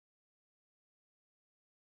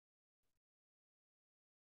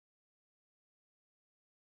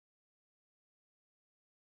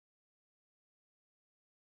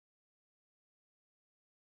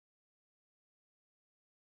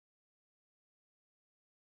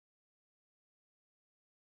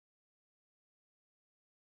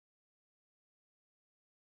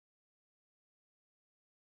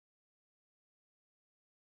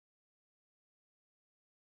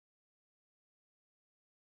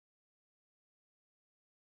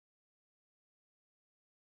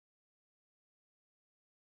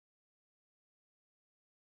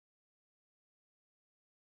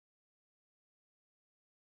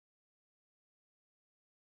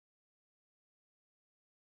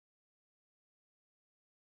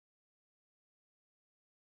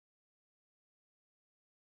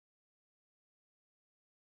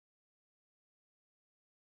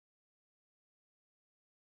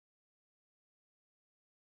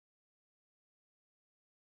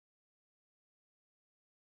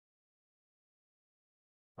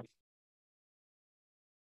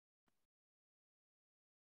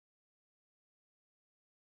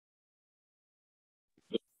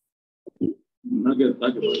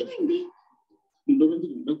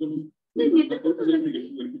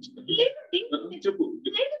చెప్పు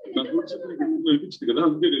వినిపించింది కదా,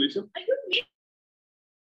 అందుకే రిలేషన్.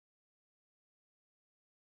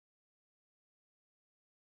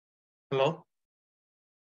 హలో,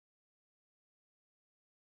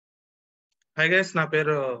 హాయ్ గైస్, నా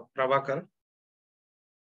పేరు ప్రభాకర్.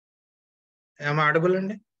 ఏమో అడబుల్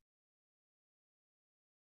అండి.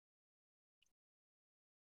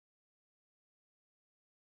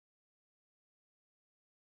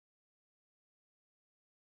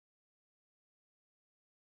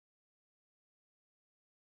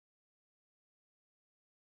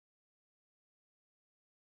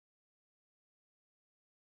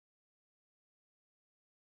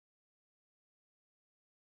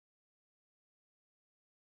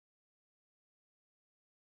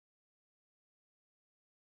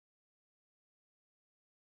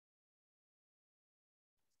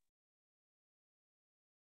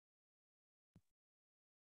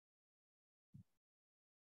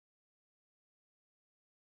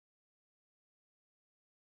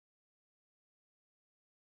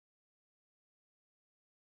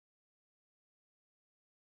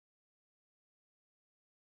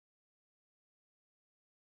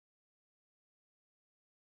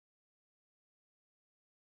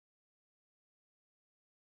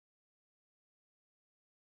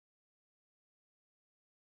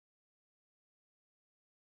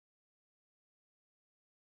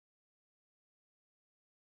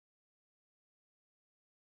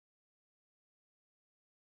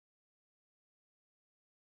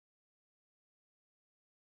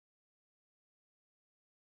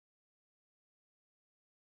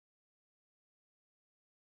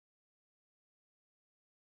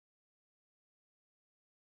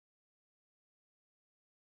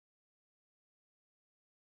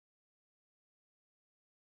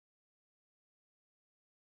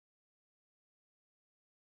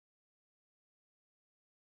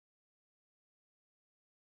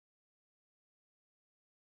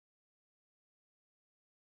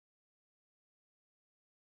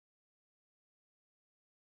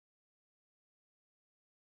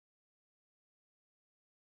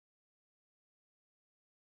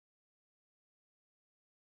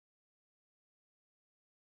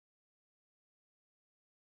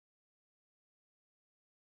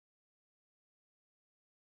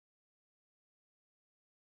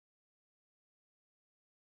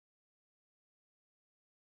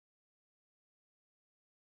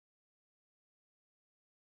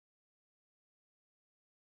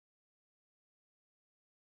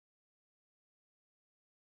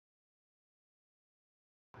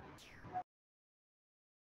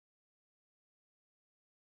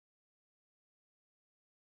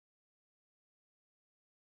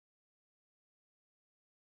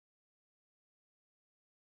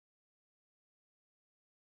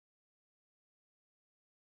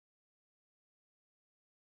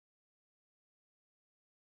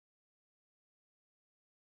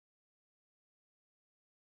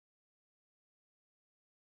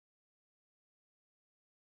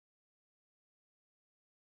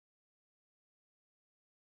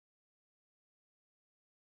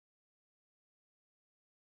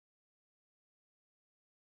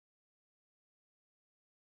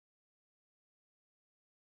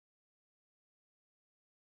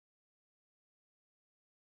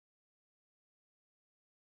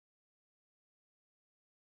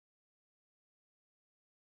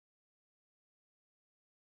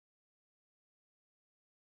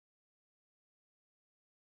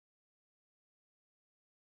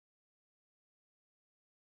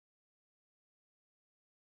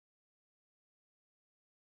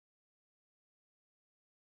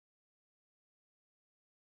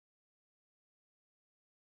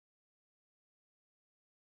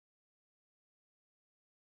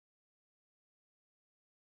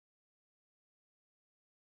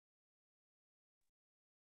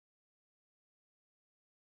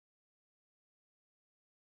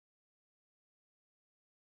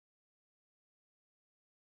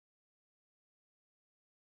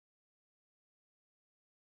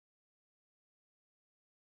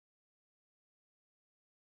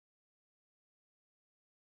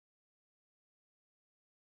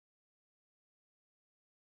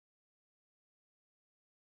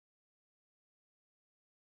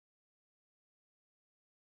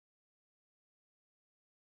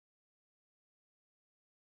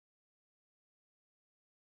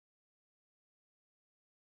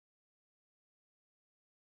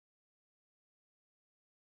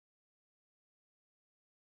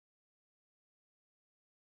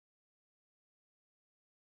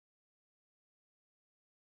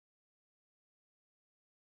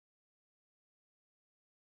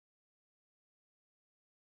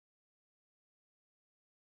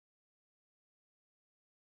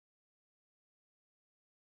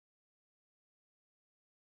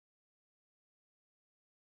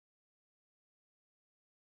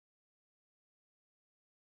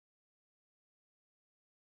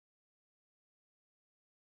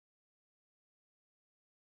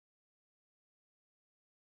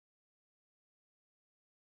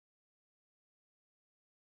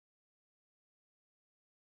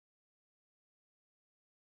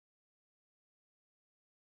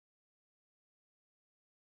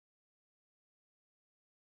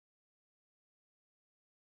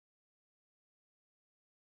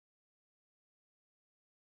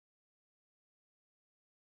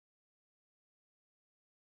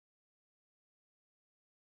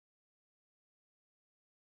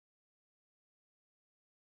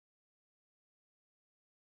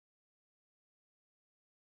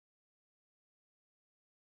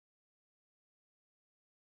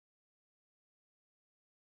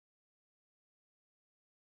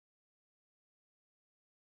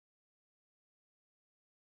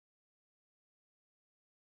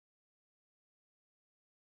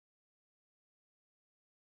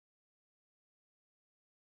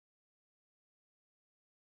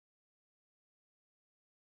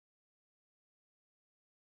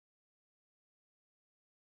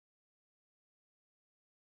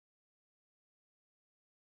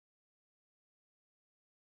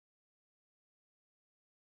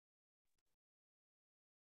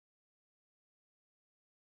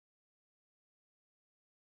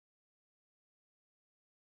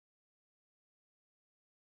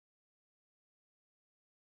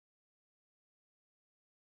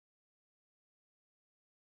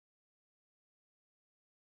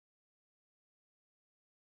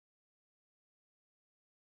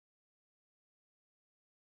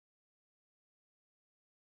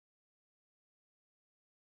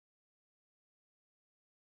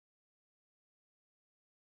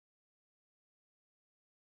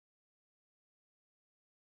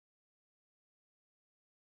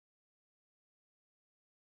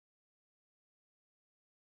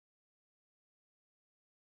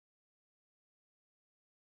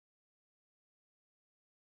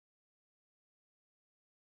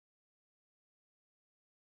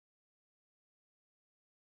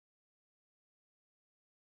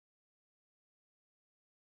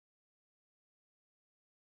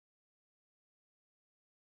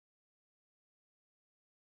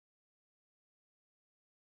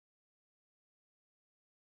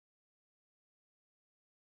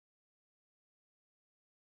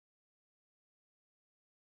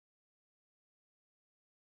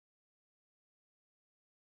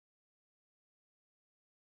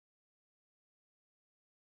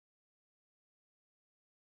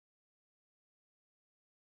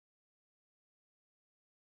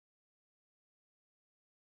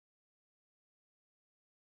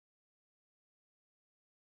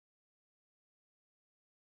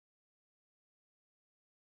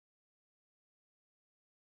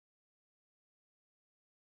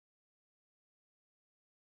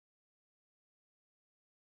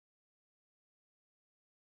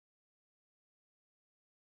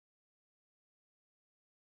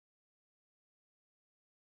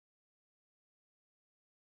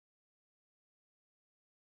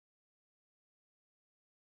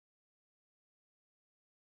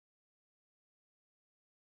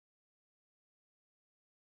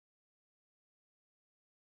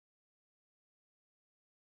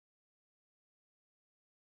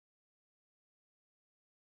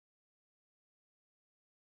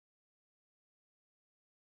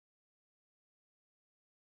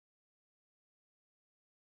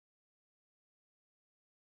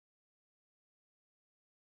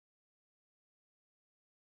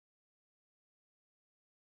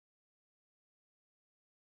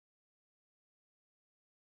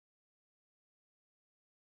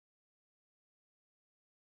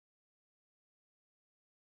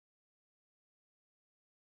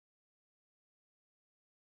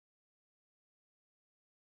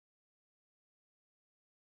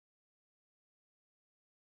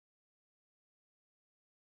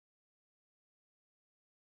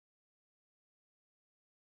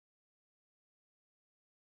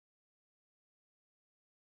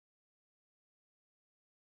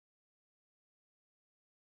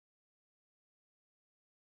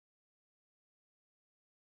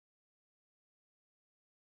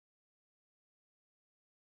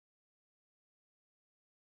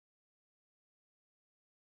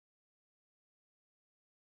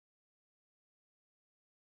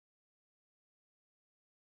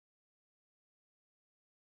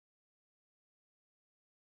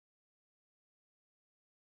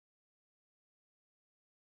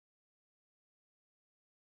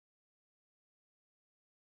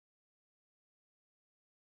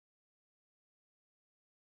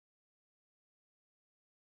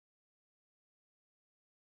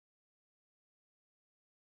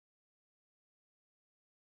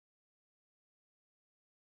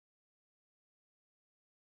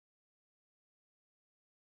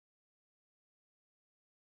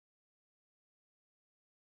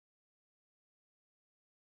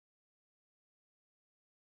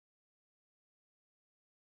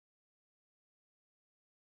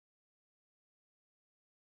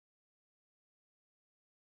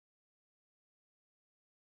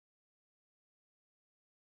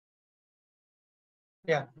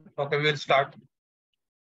 Yeah. Okay, we'll start.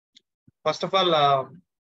 First of all,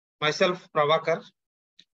 myself, Prabhakar,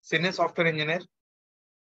 senior software engineer.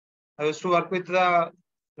 I used to work with the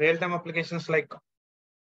real-time applications like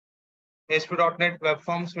ASP.NET, Web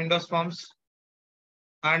Forms, Windows Forms,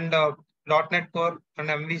 and .NET Core and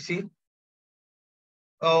MVC.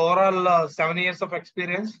 Overall, 7 years of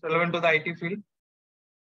experience relevant to the IT field.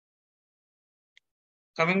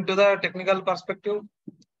 Coming to the technical perspective,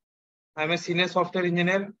 I'm a senior software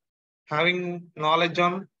engineer having knowledge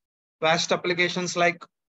on vast applications like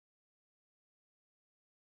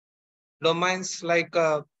domains like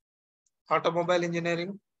automobile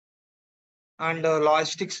engineering and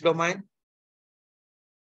logistics domain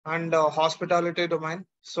and hospitality domain.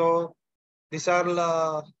 So these are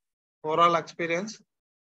overall experience.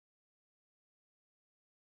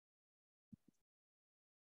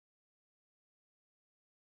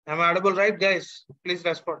 Am I audible, right, guys? Please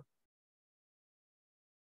respond.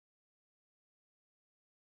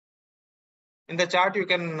 In the chat, you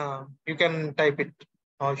can type it.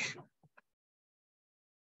 Osh.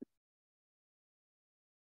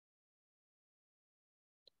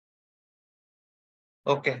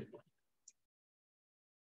 Okay.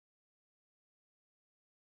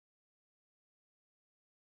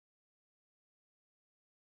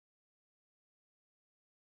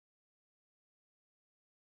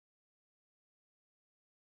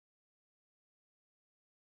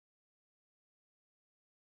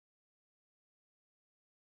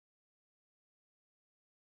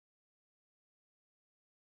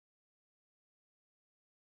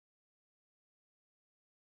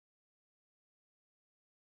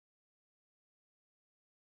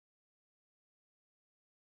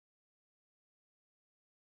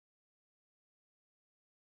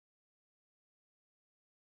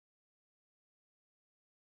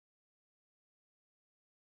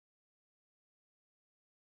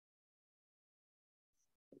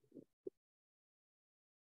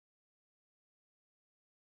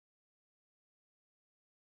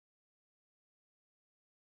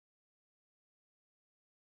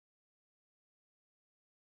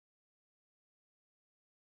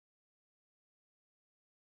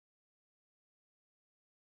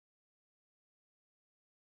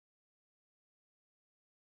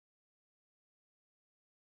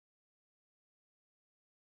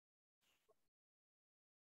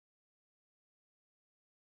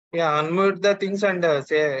 Yeah, unmute the things and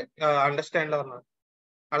say understand or not.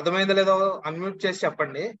 అర్థమైందో లేదో unmute చేసి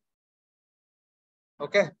చెప్పండి.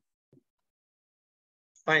 Okay,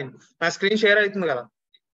 fine. నా screen share అవుతుంది కదా?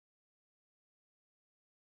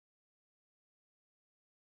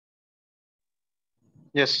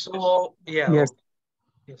 Yes. So yeah. Yes.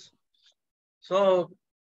 Yes. So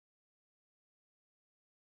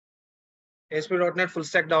ASP.NET full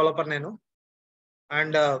stack developer నేను.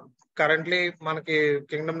 And currently మనకి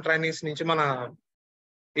Kingdom trainings నుంచి మన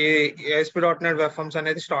ఈ ASP.NET వెబ్ ఫార్మ్స్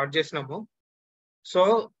అనేది స్టార్ట్ చేసినాము. సో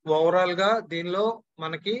ఓవరాల్ గా దీనిలో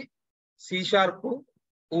మనకి C#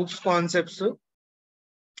 ఊప్స్ కాన్సెప్ట్స్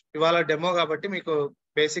ఇవాళ డెమో కాబట్టి మీకు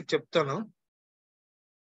బేసిక్ చెప్తాను.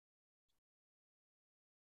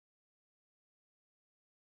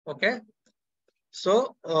 ఓకే, సో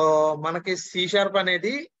మనకి C#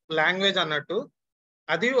 అనేది లాంగ్వేజ్ అన్నట్టు.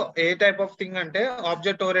 అది ఏ టైప్ ఆఫ్ థింగ్ అంటే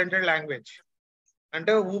ఆబ్జెక్ట్ ఓరియంటెడ్ లాంగ్వేజ్.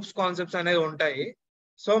 అంటే ఊప్స్ కాన్సెప్ట్స్ అనేవి ఉంటాయి.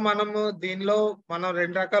 సో మనము దీనిలో మనం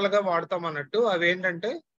 2 రకాలుగా వాడతాం అన్నట్టు. అవి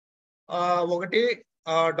ఏంటంటే ఒకటి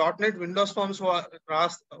 .NET విండోస్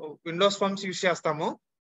ఫార్మ్స్ యూస్ చేస్తాము.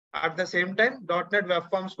 At the same time .NET web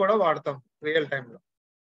forms కూడా వాడతాం రియల్ టైంలో.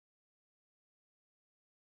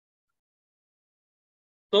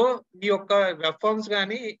 సో ఈ యొక్క వెబ్ ఫార్మ్స్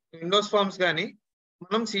కానీ విండోస్ ఫార్మ్స్ కానీ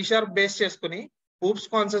మనం C# బేస్ చేసుకుని ఊప్స్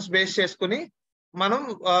కాన్సెప్ట్స్ బేస్ చేసుకుని మనం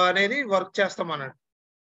అనేది వర్క్ చేస్తాం అన్నట్టు.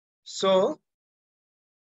 సో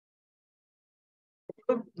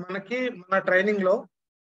ఇప్పుడు మనకి మన ట్రైనింగ్ లో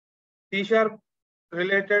C#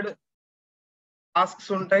 రిలేటెడ్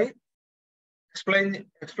టాస్క్స్ ఉంటాయి.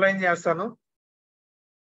 ఎక్స్ప్లెయిన్ చేస్తాను.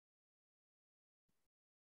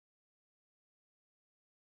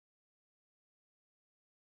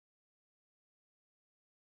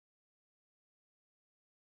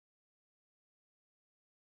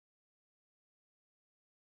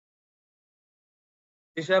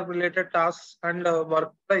 C# related task and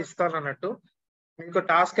work కూడా ఇస్తాను అన్నట్టు. మీకు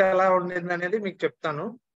టాస్క్ ఎలా ఉండేది అనేది మీకు చెప్తాను.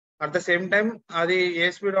 అట్ ద సేమ్ టైం అది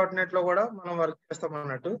ASP.NET లో కూడా మనం వర్క్ చేస్తాం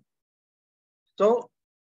అన్నట్టు. సో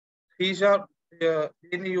C#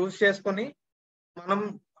 దీన్ని యూజ్ చేసుకొని మనం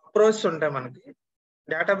అప్రోచ్ ఉంటాయి మనకి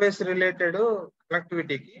డేటాబేస్ రిలేటెడ్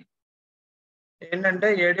కనెక్టివిటీకి. ఏంటంటే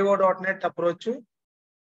ADO.NET approach,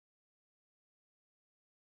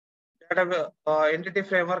 entity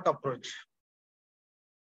framework approach.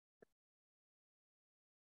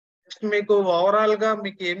 మీకు ఓవరాల్ గా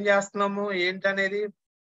మీకు ఏం చేస్తున్నాము ఏంటి అనేది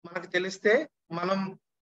మనకు తెలిస్తే మనం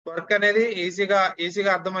వర్క్ అనేది ఈజీగా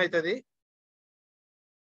అర్థమవుతుంది.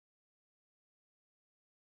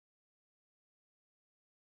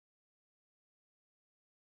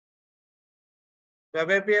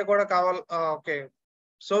 వెబ్ ఏపీఐ కూడా కావాలి. ఓకే,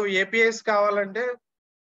 సో ఏపీఐస్ కావాలంటే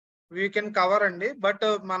వీ కెన్ కవర్ అండి, బట్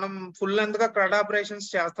మనం ఫుల్ లెంత్ గా క్రెడ్ ఆపరేషన్స్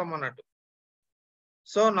చేస్తాం అన్నట్టు.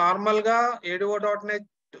 సో నార్మల్ గా ADO.NET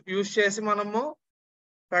యూజ్ చేసి మనము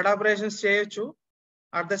క్రెడ్ ఆపరేషన్స్ చేయొచ్చు.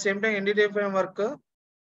 At the same time entity framework.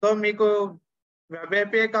 So మీకు వెబ్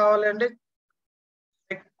ఏపీఐ కావాలంటే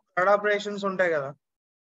క్రెడ్ ఆపరేషన్స్ ఉంటాయి కదా,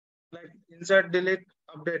 like insert, delete,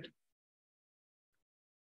 update.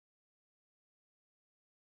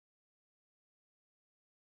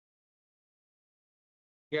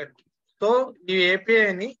 So ఈ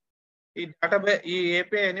ఏపీఐని ఈ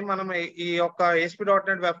ఏపీఐని మనం ఈ యొక్క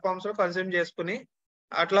ASP.NET వెబ్ ఫార్మ్స్ లో కన్స్యూమ్ చేసుకుని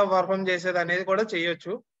అట్లా పర్ఫామ్ చేసేది అనేది కూడా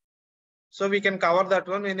చేయొచ్చు. So we can cover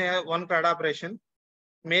that one in one cred operation.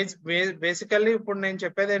 Basically ఇప్పుడు నేను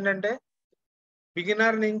చెప్పేది ఏంటంటే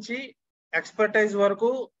బిగినర్ నుంచి ఎక్స్పర్టైజ్ వరకు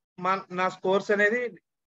నా కోర్స్ అనేది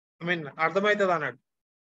అర్థమవుతుంది అన్నట్టు.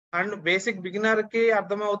 అండ్ బేసిక్ బిగినర్ కి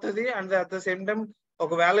అర్థమవుతుంది. And at the same time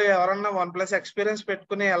ఒకవేళ ఎవరన్నా 1+ ఎక్స్పీరియన్స్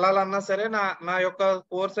పెట్టుకుని వెళ్ళాలన్నా సరే నా యొక్క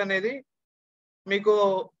కోర్స్ అనేది మీకు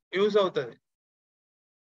యూజ్ అవుతుంది.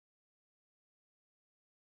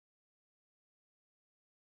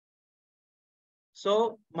 సో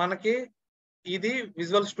మనకి ఇది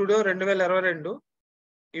విజువల్ స్టూడియో 2022.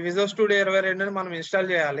 ఈ విజువల్ స్టూడియో 22ని మనం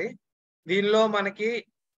ఇన్స్టాల్ చేయాలి. దీనిలో మనకి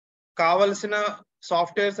కావలసిన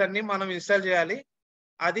సాఫ్ట్వేర్స్ అన్ని మనం ఇన్స్టాల్ చేయాలి.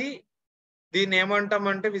 దీన్ని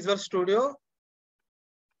ఏమంటామంటే visual studio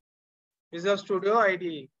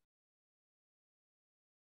ID.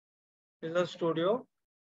 Visual Studio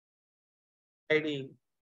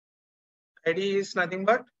ID is nothing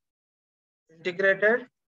but integrated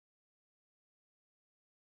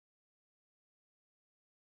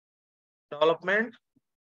development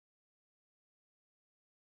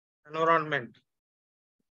environment.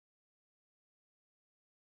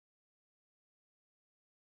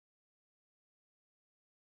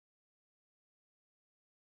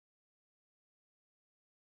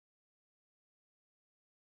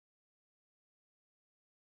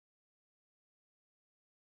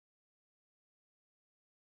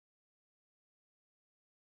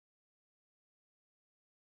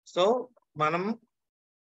 So మనం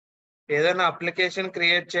ఏదైనా అప్లికేషన్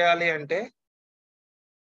క్రియేట్ చేయాలి అంటే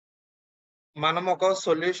మనం ఒక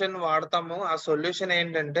సొల్యూషన్ వాడతాము. ఆ సొల్యూషన్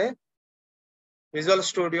ఏంటంటే విజువల్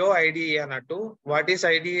స్టూడియో ఐడిఈ అన్నట్టు. వాట్ ఈస్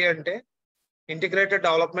ఐడిఈ అంటే ఇంటిగ్రేటెడ్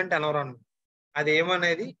డెవలప్మెంట్ ఎన్విరాన్మెంట్. అది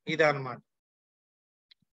ఏమనేది ఇది అన్నమాట.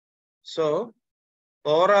 సో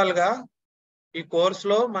ఓవరాల్ గా ఈ కోర్స్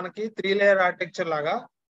లో మనకి 3 లేయర్ ఆర్కిటెక్చర్ లాగా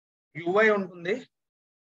యూఐ ఉంటుంది.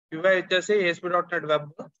 యూఐ వచ్చేసి ASP.NET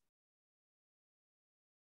వెబ్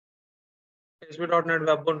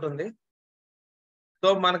ఉంటుంది. సో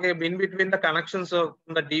మనకి in between the connections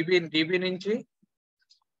DB నుంచి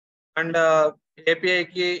and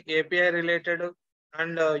API related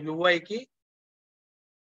and యూఐకి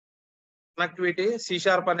connectivity C#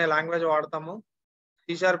 అనే లాంగ్వేజ్ వాడతాము. C#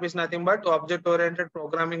 is nothing but object oriented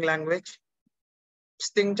programming language.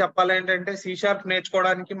 Thing చెప్పాలి ఏంటంటే C#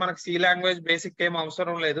 నేర్చుకోవడానికి మనకి C లాంగ్వేజ్ బేసిక్ ఏం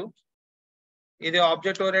అవసరం లేదు. ఇది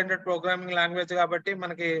ఆబ్జెక్ట్ ఓరియంటెడ్ ప్రోగ్రామింగ్ లాంగ్వేజ్ కాబట్టి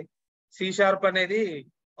మనకి C# అనేది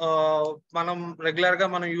మనం రెగ్యులర్ గా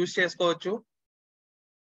మనం యూజ్ చేసుకోవచ్చు.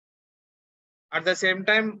 అట్ ద సేమ్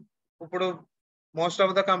టైం ఇప్పుడు most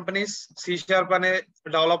of the companies C# అనే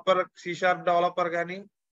డెవలపర్ కానీ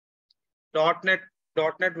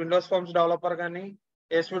 .NET విండోస్ ఫార్మ్స్ డెవలపర్ కానీ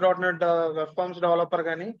ASP.NET వెబ్ ఫార్మ్స్ డెవలపర్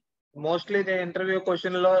కానీ మోస్ట్లీ ఇంటర్వ్యూ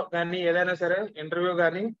క్వశ్చన్ లో కానీ ఏదైనా సరే ఇంటర్వ్యూ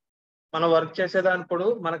కానీ మనం వర్క్ చేసేదానిప్పుడు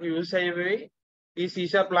మనకు యూజ్ అయ్యేవి ఈ C#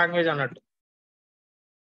 లాంగ్వేజ్ అన్నట్టు.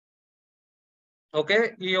 ఓకే,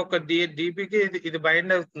 ఈ యొక్క DBకి ఇది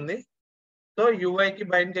బైండ్ అవుతుంది. సో యూఐకి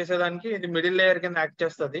బైండ్ చేసేదానికి ఇది మిడిల్ లేయర్ కింద యాక్ట్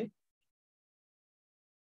చేస్తుంది.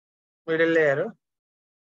 Middle layer.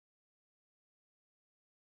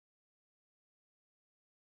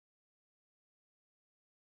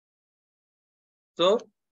 సో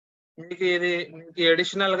మీకు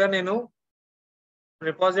అడిషనల్ గా నేను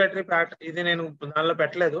రిపోజిటరీ ప్యాటర్న్ ఇది నేను దానిలో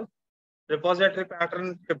పెట్టలేదు. రిపోజిటరీ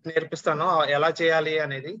ప్యాటర్న్ నేర్పిస్తాను ఎలా చేయాలి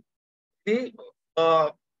అనేది. ఇది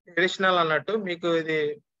అడిషనల్ అన్నట్టు. మీకు ఇది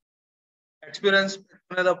ఎక్స్పీరియన్స్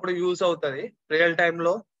పెట్టుకునేటప్పుడు యూజ్ అవుతుంది రియల్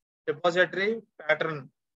టైంలో. రిపోజిటరీ ప్యాటర్న్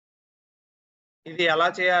ఇది ఎలా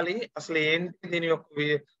చేయాలి, అసలు ఏంటి, దీని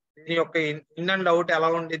యొక్క ఇన్ అండ్ అవుట్ ఎలా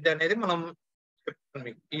ఉండిద్ది అనేది మనం చెప్తాను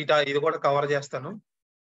మీకు. ఇది కూడా కవర్ చేస్తాను.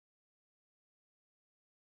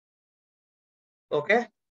 Okay,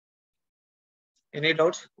 any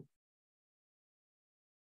doubts?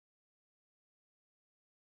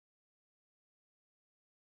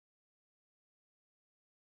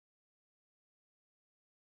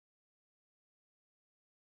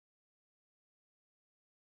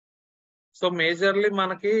 So majorly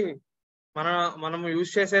మనకి మనం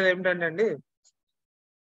యూజ్ చేసేది ఏమిటంటే అండి,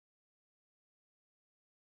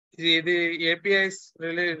 ఇది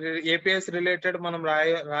ఏపీఐస్ రిలేటెడ్ మనం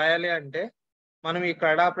రాయాలి అంటే మనం ఈ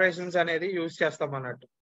క్రెడ్ ఆపరేషన్స్ అనేది యూజ్ చేస్తాం అన్నట్టు.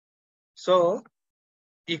 సో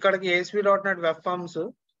ఇక్కడికి ASP.NET web forms,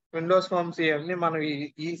 Windows forms ఇవన్నీ మనం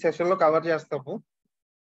ఈ సెషన్ లో కవర్ చేస్తాము.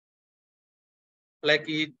 లైక్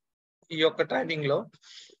ఈ యొక్క ట్రైనింగ్ లో.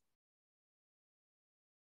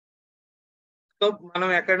 సో మనం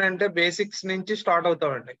ఎక్కడంటే బేసిక్స్ నుంచి స్టార్ట్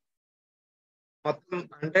అవుతామండి. మొత్తం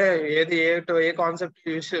అంటే ఏ కాన్సెప్ట్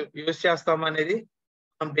యూస్ చేస్తాం అనేది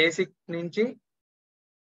మనం బేసిక్ నుంచి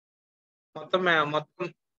మొత్తం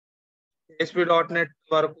ASP.NET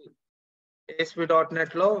వరకు,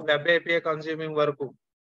 ASP.NET లో వెబ్ API కన్స్యూమింగ్ వరకు,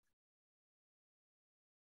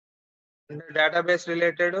 డేటాబేస్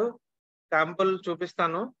రిలేటెడ్ శాంపుల్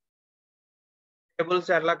చూపిస్తాను. టేబుల్స్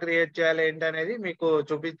ఎలా క్రియేట్ చేయాలి ఏంటి అనేది మీకు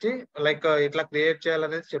చూపించి లైక్ ఇట్లా క్రియేట్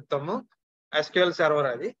చేయాలనేది చెప్తాము. SQL సర్వర్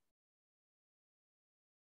అది,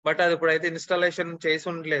 బట్ అది ఇప్పుడైతే ఇన్స్టాలేషన్ చేసి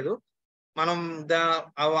ఉండలేదు. మనం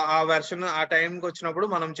ఆ వెర్షన్ ఆ టైంకి వచ్చినప్పుడు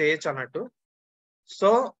మనం చేయొచ్చు అన్నట్టు. సో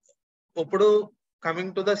ఇప్పుడు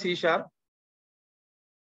కమింగ్ టు ద C#.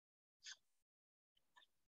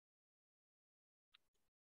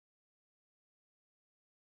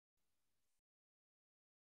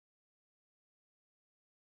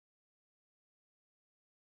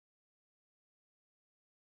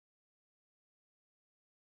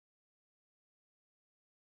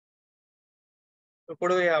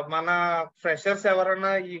 ఇప్పుడు మన ఫ్రెషర్స్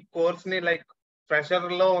ఎవరైనా ఈ కోర్స్ ని లైక్ ఫ్రెషర్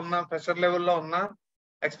లెవెల్లో ఉన్న,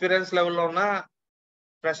 ఎక్స్పీరియన్స్ లెవెల్లో ఉన్న,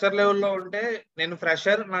 ఫ్రెషర్ లెవెల్లో ఉంటే నేను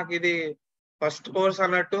ఫ్రెషర్, నాకు ఇది ఫస్ట్ కోర్స్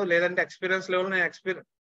అన్నట్టు, లేదంటే ఎక్స్పీరియన్స్ లెవెల్ నేను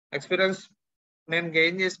ఎక్స్పీరియన్స్ నేను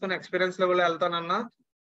గెయిన్ చేసుకుని ఎక్స్పీరియన్స్ లెవెల్ వెళ్తానన్నా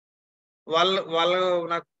వాళ్ళు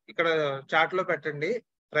నాకు ఇక్కడ చాట్ లో పెట్టండి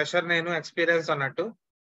ఫ్రెషర్ నేను ఎక్స్పీరియన్స్ అన్నట్టు.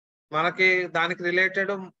 మనకి దానికి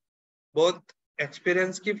రిలేటెడ్ బోత్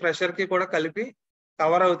ఎక్స్పీరియన్స్ కి ఫ్రెషర్ కి కూడా కలిపి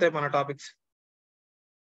కవర్ అవుతాయి మన టాపిక్స్.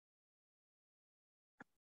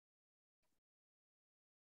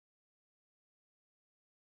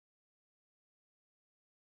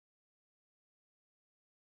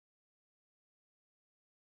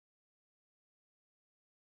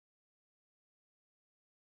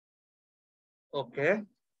 ఓకే,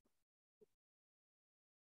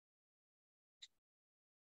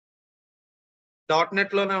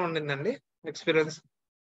 .NET లోనే ఉండిందండి ఎక్స్పీరియన్స్.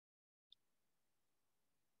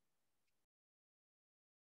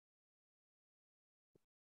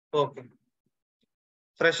 ఓకే,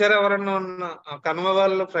 ఫ్రెషర్ ఎవరన్నా ఉన్న కన్వ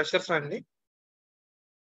వాళ్ళు ఫ్రెషర్స్ అండి?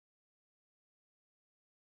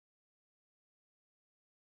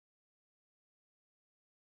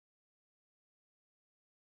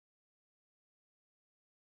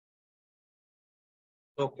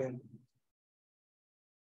 ఓకే,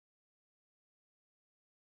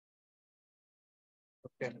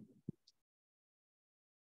 ఓకే,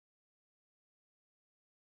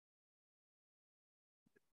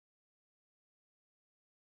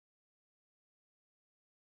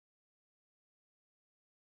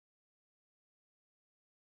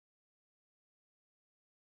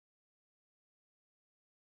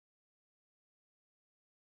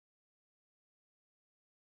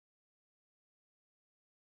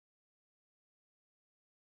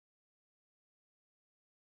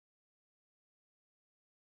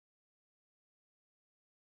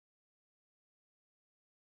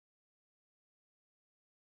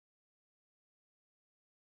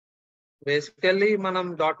 బేసికల్లీ మనం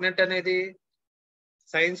 .NET అనేది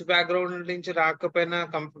సైన్స్ బ్యాక్గ్రౌండ్ నుంచి రాకపోయినా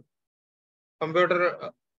computer.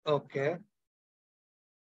 Okay,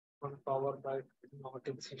 power by not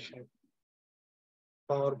in session,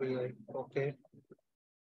 power BI. Okay,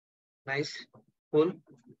 nice, cool.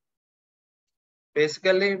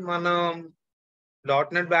 Basically మనం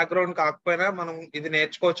 .NET బ్యాక్గ్రౌండ్ కాకపోయినా మనం ఇది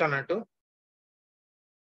నేర్చుకోవచ్చు అన్నట్టు.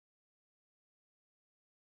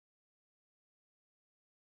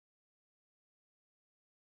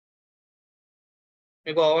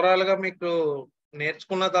 మీకు ఓవరాల్ గా మీకు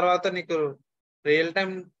నేర్చుకున్న తర్వాత నీకు real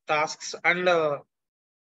time tasks and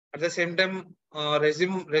at the same time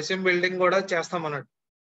resume building కూడా చేస్తాం అన్నట్టు.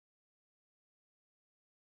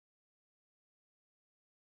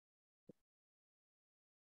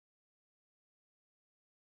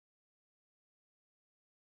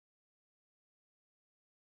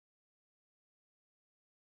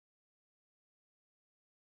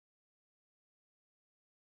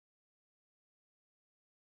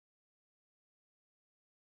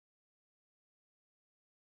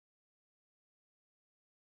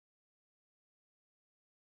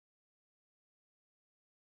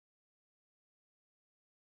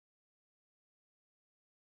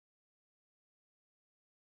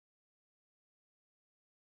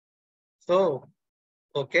 సో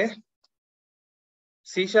ఓకే,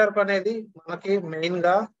 సి షార్ప్ అనేది మనకి మెయిన్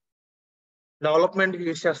గా డెవలప్మెంట్ కి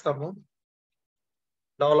యూజ్ చేస్తాము.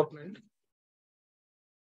 డెవలప్మెంట్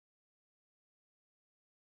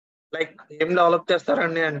లైక్ ఏం డెవలప్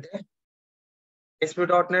చేస్తారండి అంటే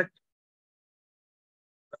ASP.NET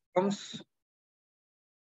forms,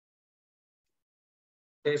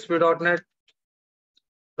 ASP.NET,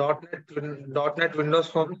 .NET Windows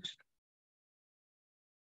Forms,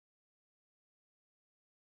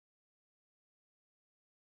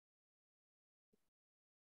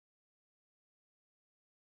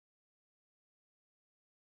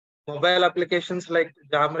 mobile applications like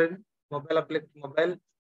Xamarin, mobile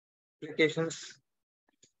applications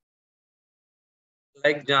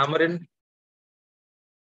like Xamarin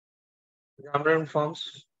Forms.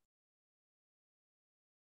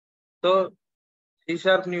 So C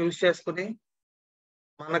sharp ని యూజ్ చేసుకుని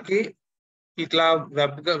మనకి ఇట్లా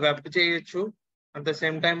వెబ్ చేయొచ్చు. At the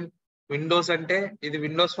same time Windows అంటే ఇది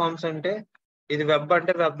విండోస్ ఫార్మ్స్ అంటే ఇది వెబ్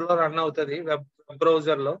అంటే వెబ్ లో రన్ అవుతుంది, వెబ్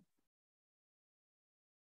బ్రౌజర్ లో.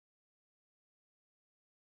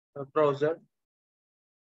 వెబ్ బ్రౌజర్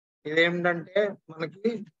ఇదేంటంటే మనకి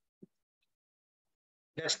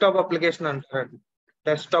డెస్క్టాప్ అప్లికేషన్ అంటారండి.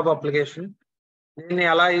 డెస్క్టాప్ అప్లికేషన్ దీన్ని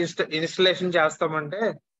ఎలా ఇన్స్టలేషన్ చేస్తామంటే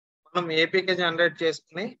మనం ఏపీకే జనరేట్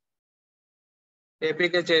చేసుకుని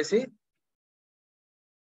ఏపీకే చేసి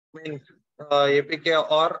మీన్ ఏపీకే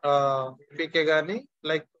ఆర్ ఏపీకే కానీ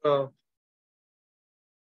లైక్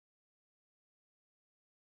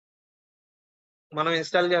మనం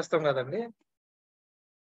ఇన్స్టాల్ చేస్తాం కదండి,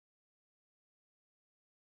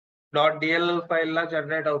 .dll ఫైల్ లా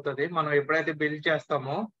జనరేట్ అవుతుంది. మనం ఎప్పుడైతే బిల్డ్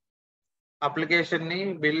చేస్తామో అప్లికేషన్ ని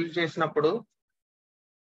బిల్డ్ చేసినప్పుడు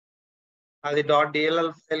అది .dll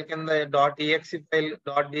ఫైల్ కింద .exe ఫైల్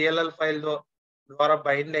 .dll ఫైల్ ద్వారా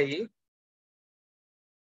బైండ్ అయ్యి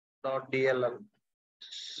 .dll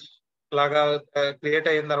లాగా క్రియేట్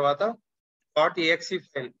అయిన తర్వాత .exe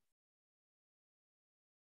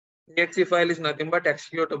file is nothing but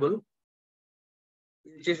executable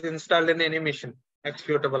which is installed in any machine.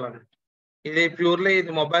 Executable అని ఇది ప్యూర్లీ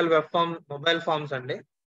ఇది మొబైల్ ఫార్మ్స్ అండి.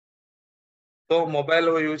 సో మొబైల్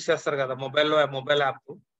యూజ్ చేస్తారు కదా, మొబైల్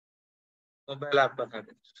యాప్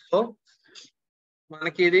అనేది. సో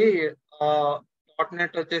మనకి ఇది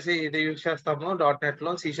 .NET వచ్చేసి ఇది యూజ్ చేస్తాము. .NET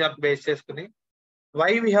లో C# బేస్ చేసుకుని.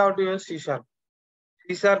 Why we have to use C#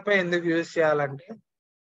 పై ఎందుకు యూజ్ చేయాలంటే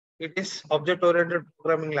it is object oriented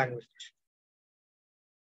programming language.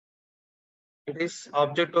 It is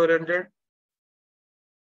object oriented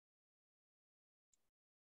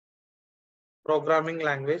programming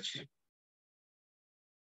language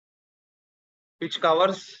which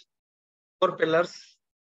covers 4 pillars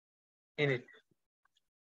in it,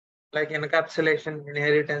 like encapsulation,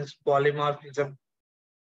 inheritance, polymorphism,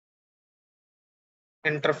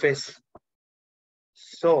 interface.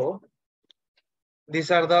 So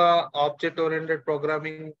these are the object oriented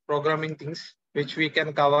programming things which we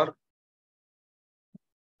can cover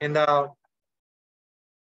in the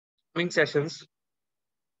coming sessions.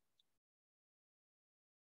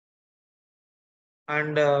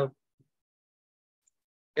 And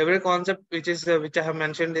every concept which I have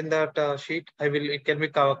mentioned in that sheet, it can be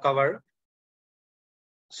covered.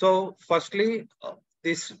 So firstly,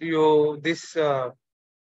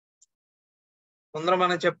 ముందర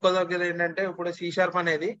మనం చెప్పుకోదగ్గది ఏంటంటే ఇప్పుడు C#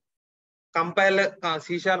 అనేది C#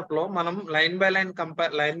 లో మనం line by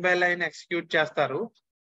line execute చేస్తారు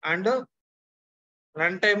and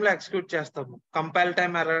run time లో execute చేస్తాము. కంపైల్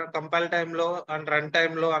టైమ్ లో అండ్ రన్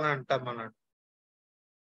టైమ్ లో అని అంటాం అన్నట్టు.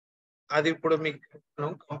 అది ఇప్పుడు మీకు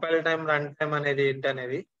కంపైల్ టైం రన్ టైం అనేది ఏంటి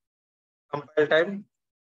అనేది. Compile time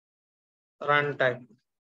run time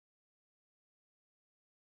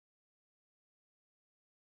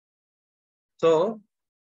so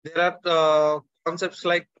there are concepts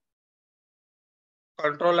like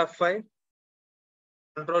control F5,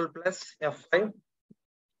 control plus F5,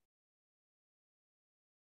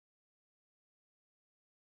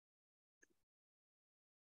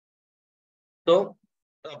 so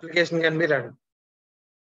application can be run.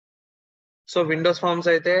 So Windows forms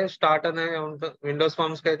అయితే స్టార్ట్ అనే ఉంటుంది, విండోస్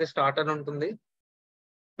ఫార్మ్స్ కి అయితే స్టార్ట్ అని ఉంటుంది.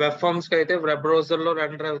 వెబ్ ఫార్మ్స్ కి అయితే వెబ్ బ్రౌజర్ లో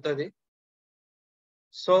రన్ అవుతుంది.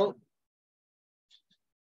 సో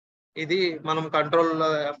ఇది మనం కంట్రోల్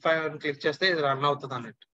F5 అని క్లిక్ చేస్తే ఇది రన్ అవుతుంది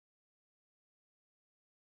అన్నట్టు.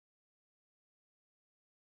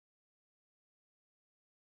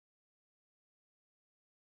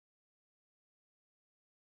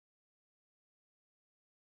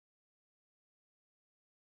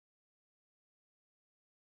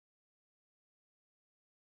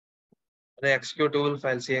 అదే ఎగ్జిక్యూటబుల్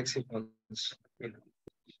ఫైల్స్, exe ఫైల్స్.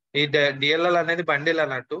 ఈ డిఎల్ఎల్ అనేది బండిల్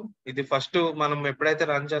అన్నట్టు. ఇది ఫస్ట్ మనం ఎప్పుడైతే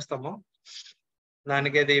రన్ చేస్తామో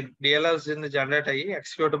దానికి అది డిఎల్ఎల్స్ జనరేట్ అయ్యి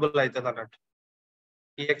ఎక్సిక్యూటబుల్ అవుతుంది అన్నట్టు.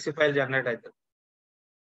 exe ఫైల్ జనరేట్ అవుతుంది,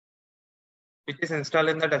 which is install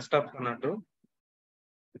in the desktop అన్నట్టు.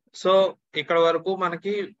 సో ఇక్కడ వరకు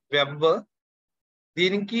మనకి వెబ్.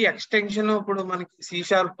 దీనికి ఎక్స్టెన్షన్ ఇప్పుడు మనకి C#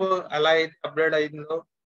 ఎలా అయితే అప్డేట్ అయిందో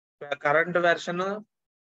కరెంట్ వెర్షన్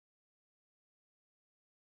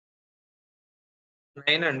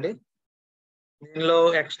 9 అండి. దీనిలో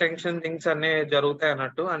ఎక్స్టెన్షన్ థింగ్స్ అన్ని జరుగుతాయి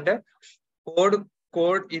అన్నట్టు. అంటే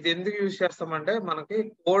కోడ్ ఇది ఎందుకు యూజ్ చేస్తామంటే మనకి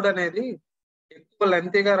కోడ్ అనేది ఎక్కువ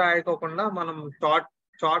లెంతీగా రాయకోకుండా మనం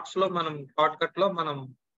షార్ట్స్ లో మనం షార్ట్ కట్ లో మనం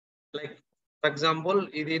లైక్ ఫర్ ఎగ్జాంపుల్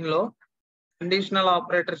దీనిలో కండిషనల్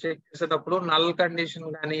ఆపరేటర్ చెక్ చేసేటప్పుడు నల్ కండిషన్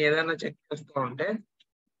కానీ ఏదైనా చెక్ చేస్తూ ఉంటే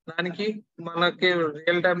దానికి మనకి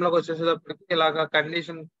రియల్ టైమ్ లోకి వచ్చేసేటప్పటికి ఇలాగా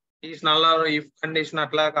కండిషన్ ఈ నల్ ఇఫ్ కండిషన్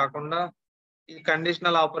అట్లా కాకుండా ఈ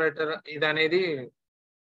కండిషనల్ ఆపరేటర్ ఇది అనేది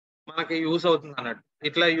మనకి యూస్ అవుతుంది అన్నట్టు.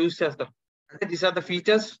 ఇట్లా యూస్ చేస్తాం. అంటే these are the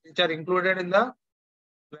features which are included in the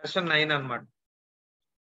version 9 అన్నమాట.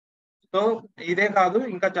 సో ఇదే కాదు,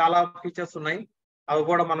 ఇంకా చాలా ఫీచర్స్ ఉన్నాయి, అవి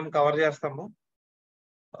కూడా మనం కవర్ చేస్తాము.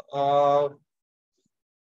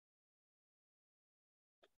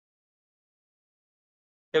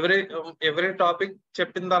 ఎవ్రీ టాపిక్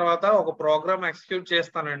చెప్పిన తర్వాత ఒక ప్రోగ్రామ్ ఎగ్జిక్యూట్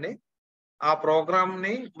చేస్తానండి. ఆ ప్రోగ్రామ్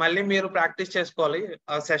ని మళ్ళీ మీరు ప్రాక్టీస్ చేసుకోవాలి.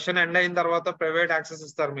 ఆ సెషన్ ఎండ్ అయిన తర్వాత ప్రైవేట్ యాక్సెస్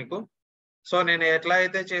ఇస్తారు మీకు. సో నేను ఎట్లా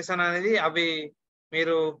అయితే చేశాను అనేది అవి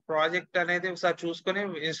మీరు ప్రాజెక్ట్ అనేది ఒకసారి చూసుకొని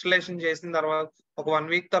ఇన్స్టలేషన్ చేసిన తర్వాత ఒక 1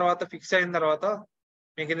 వీక్ తర్వాత ఫిక్స్ అయిన తర్వాత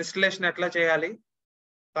మీకు ఇన్స్టలేషన్ ఎట్లా చేయాలి,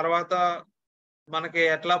 తర్వాత మనకి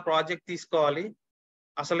ఎట్లా ప్రాజెక్ట్ తీసుకోవాలి,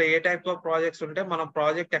 అసలు ఏ టైప్ ఆఫ్ ప్రాజెక్ట్స్ ఉంటే మనం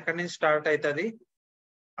ప్రాజెక్ట్ ఎక్కడి నుంచి స్టార్ట్ అవుతుంది,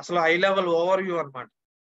 అసలు హై లెవెల్ ఓవర్ వ్యూ అనమాట.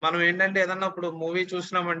 మనం ఏంటంటే ఏదన్నా ఇప్పుడు మూవీ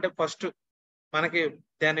చూసినామంటే ఫస్ట్ మనకి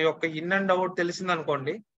దాని యొక్క ఇన్ అండ్ అవుట్ తెలిసింది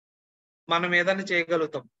అనుకోండి, మనం ఏదైనా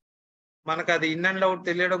చేయగలుగుతాం. మనకు అది ఇన్ అండ్ అవుట్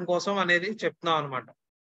తెలియడం కోసం అనేది చెప్తున్నాం అనమాట.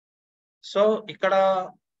 సో ఇక్కడ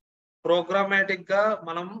ప్రోగ్రామాటిక్ గా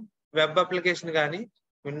మనం వెబ్ అప్లికేషన్ కానీ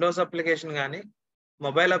విండోస్ అప్లికేషన్ కానీ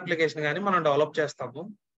మొబైల్ అప్లికేషన్ కానీ మనం డెవలప్ చేస్తాము.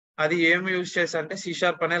 అది ఏమి యూజ్ చేసి అంటే C#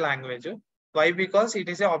 అనే language. Why? Because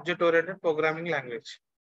it is a object oriented programming language.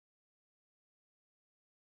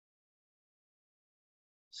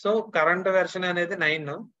 So current version అనేది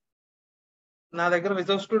 9. నా దగ్గర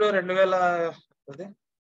విజువల్ స్టూడియో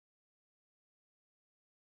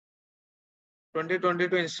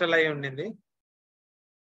 2022 ఇన్స్టాల్ అయ్యి ఉండింది.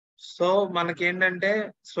 సో మనకి ఏంటంటే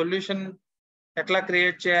సొల్యూషన్ ఎట్లా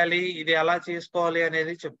క్రియేట్ చేయాలి, ఇది ఎలా చేసుకోవాలి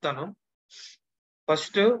అనేది చెప్తాను.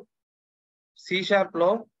 ఫస్ట్ C# లో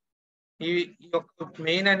ఈ యొక్క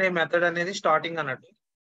మెయిన్ అనే మెథడ్ అనేది స్టార్టింగ్ అన్నట్టు.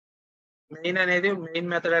 మెయిన్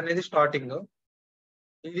మెథడ్ అనేది స్టార్టింగ్.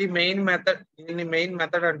 ఇది మెయిన్ మెథడ్, దీన్ని మెయిన్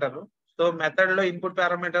మెథడ్ అంటారు. సో మెథడ్ లో ఇన్పుట్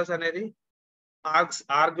పారామీటర్స్ అనేది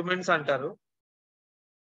ఆర్గ్యుమెంట్స్ అంటారు.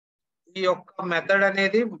 ఈ యొక్క మెథడ్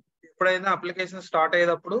అనేది ఎప్పుడైనా అప్లికేషన్ స్టార్ట్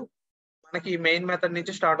అయ్యేటప్పుడు మనకి ఈ మెయిన్ మెథడ్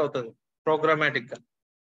నుంచి స్టార్ట్ అవుతుంది ప్రోగ్రామాటిక్ గా.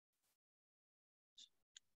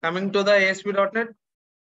 Coming to the ASP.NET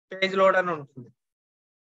page load అని ఉంటుంది.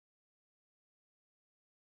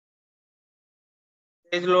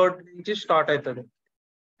 పేజ్ లోడ్ నుంచి స్టార్ట్ అవుతుంది.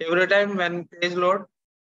 Every time when page load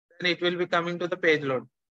then it will be coming to the page load.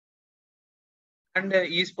 And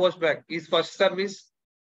is post back is first service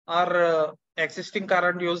or existing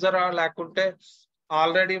current user or లేకుంటే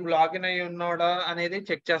already login అయ్యి ఉన్నాడా అనేది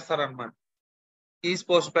check చేస్తారనమాట. Is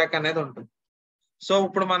post back అనేది ఉంటుంది. So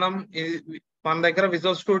ఇప్పుడు మన దగ్గర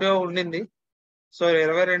విజువల్ స్టూడియో ఉండింది. సో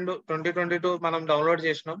 22/2022 మనం డౌన్లోడ్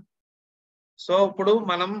చేసినాం. సో ఇప్పుడు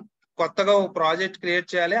మనం కొత్తగా ఒక ప్రాజెక్ట్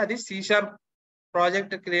క్రియేట్ చేయాలి. అది C#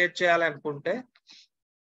 ప్రాజెక్ట్ క్రియేట్ చేయాలి అనుకుంటే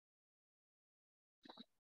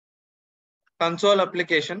కన్సోల్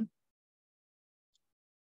అప్లికేషన్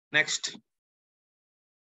నెక్స్ట్.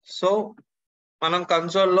 సో మనం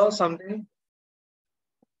కన్సోల్లో సంథింగ్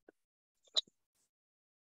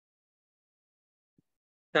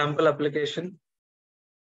శాంపుల్ అప్లికేషన్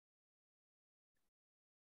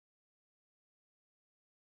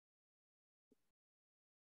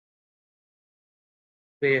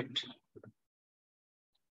క్రియేట్,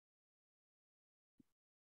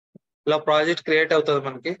 ఇలా ప్రాజెక్ట్ క్రియేట్ అవుతుంది.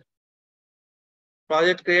 మనకి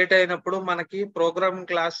ప్రాజెక్ట్ క్రియేట్ అయినప్పుడు మనకి ప్రోగ్రామింగ్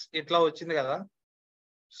క్లాస్ ఇట్లా వచ్చింది కదా.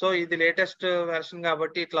 సో ఇది లేటెస్ట్ వెర్షన్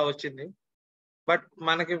కాబట్టి ఇట్లా వచ్చింది. బట్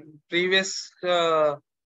మనకి ప్రీవియస్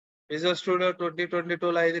విజువల్ స్టూడియో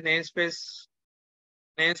 2022లో ఇది నేమ్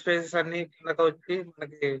స్పేసెస్ అన్ని కిందకి వచ్చి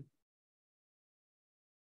మనకి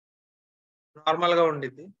నార్మల్ గా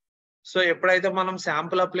ఉండింది. సో ఎప్పుడైతే మనం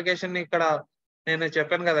శాంపుల్ అప్లికేషన్ ఇక్కడ నేను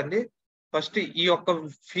చెప్పాను కదండి, ఫస్ట్ ఈ యొక్క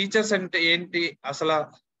ఫీచర్స్ అంటే ఏంటి, అసలు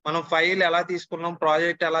మనం ఫైల్ ఎలా తీసుకున్నాం,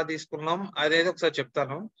 ప్రాజెక్ట్ ఎలా తీసుకున్నాం అదేది ఒకసారి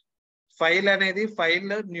చెప్తాను. ఫైల్ అనేది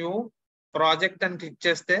ఫైల్ న్యూ ప్రాజెక్ట్ అని క్లిక్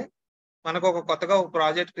చేస్తే మనకు ఒక కొత్తగా ఒక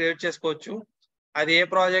ప్రాజెక్ట్ క్రియేట్ చేసుకోవచ్చు. అది ఏ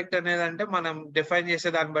ప్రాజెక్ట్ అనేది అంటే మనం డిఫైన్ చేసే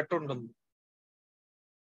దాన్ని బట్టి ఉంటుంది.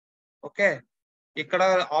 ఓకే, ఇక్కడ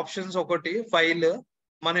ఆప్షన్స్ ఒకటి ఫైల్.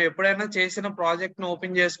 మనం ఎప్పుడైనా చేసిన ప్రాజెక్ట్ ను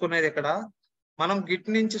ఓపెన్ చేసుకునేది ఇక్కడ. మనం గిట్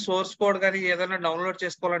నుంచి సోర్స్ కోడ్ కానీ ఏదైనా డౌన్లోడ్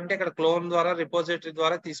చేసుకోవాలంటే ఇక్కడ క్లోన్ ద్వారా, రిపోజిటరీ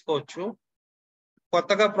ద్వారా తీసుకోవచ్చు.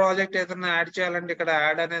 కొత్తగా ప్రాజెక్ట్ ఏదైనా యాడ్ చేయాలంటే ఇక్కడ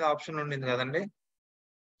యాడ్ అనేది ఆప్షన్ ఉండింది కదండి.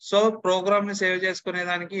 సో ప్రోగ్రామ్ ని సేవ్ చేసుకునే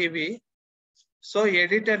దానికి ఇవి. సో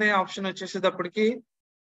ఎడిట్ అనే ఆప్షన్ వచ్చేసేటప్పటికి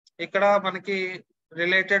ఇక్కడ మనకి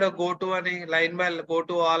రిలేటెడ్ గో టు అని, line bye go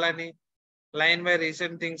to all అని, లైన్ బై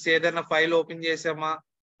రీసెంట్ థింగ్స్, ఏదైనా ఫైల్ ఓపెన్ చేసామా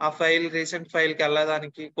ఆ ఫైల్ రీసెంట్ ఫైల్ కి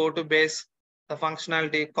వెళ్ళడానికి go to base, the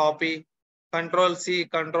functionality, copy, control C,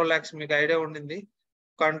 control X, మీకు ఐడియా ఉండింది.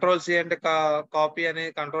 కంట్రోల్ సి అంటే కాపీ అని,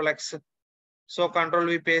 control X. So control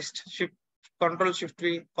V paste, shift, control shift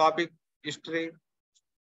వి copy history,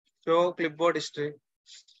 show clip board history.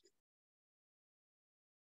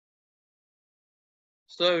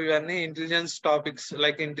 So ఇవన్నీ intelligence topics.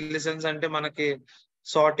 Like intelligence అంటే మనకి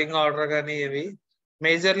sorting order కానీ ఇవి.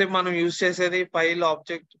 Majorly మనం యూజ్ చేసేది file,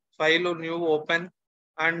 object, file new, open.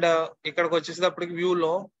 And ఇక్కడికి వచ్చేసేటప్పటికి వ్యూ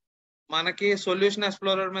లో మనకి సొల్యూషన్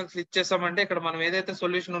ఎక్స్ప్లోరర్ మీద క్లిక్ చేసామంటే ఇక్కడ మనం ఏదైతే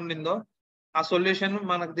సొల్యూషన్ ఉండిందో ఆ సొల్యూషన్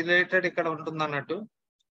మనకు రిలేటెడ్ ఇక్కడ ఉంటుంది అన్నట్టు.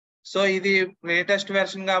 సో ఇది లేటెస్ట్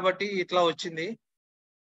వెర్షన్ కాబట్టి ఇట్లా వచ్చింది.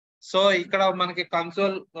 సో ఇక్కడ మనకి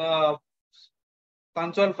కన్సోల్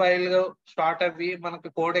ఫైల్ స్టార్ట్ అవ్వి మనకి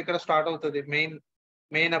కోడ్ ఇక్కడ స్టార్ట్ అవుతుంది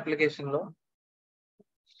మెయిన్ అప్లికేషన్ లో.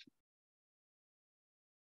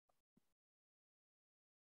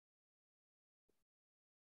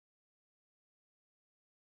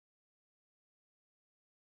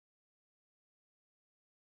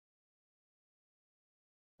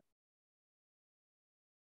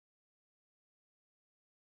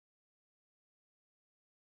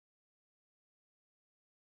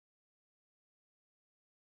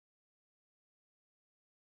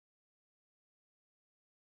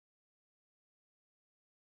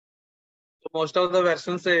 మోస్ట్ ఆఫ్ ద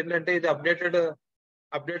వెర్షన్స్ ఏంటంటే ఇది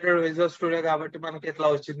అప్డేటెడ్ విజువల్ స్టూడియో కాబట్టి మనకి ఇట్లా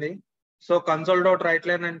వచ్చింది. So console dot right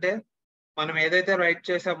line అంటే మనం ఏదైతే రైట్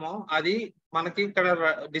చేసామో అది మనకి ఇక్కడ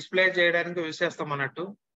డిస్ప్లే చేయడానికి యూజ్ చేస్తాం అన్నట్టు.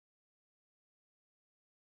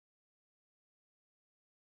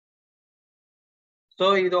 సో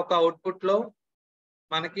ఇది ఒక అవుట్పుట్ లో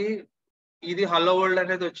మనకి ఇది హలో వరల్డ్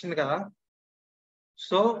అనేది వచ్చింది కదా.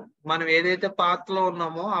 సో మనం ఏదైతే పాత్ లో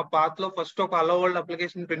ఉన్నామో ఆ పాత్ లో ఫస్ట్ ఒక హలో వరల్డ్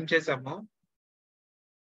అప్లికేషన్ ప్రింట్ చేసామో.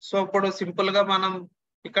 సో ఇప్పుడు సింపుల్ గా మనం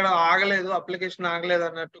ఇక్కడ ఆగలేదు, అప్లికేషన్ ఆగలేదు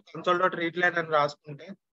అన్నట్టు కన్సోల్ డాట్ రీడ్ లైన్ అని రాసుకుంటే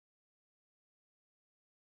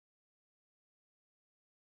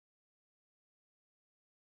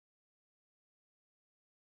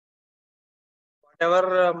వాట్ ఎవర్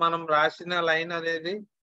మనం రాసిన లైన్ అనేది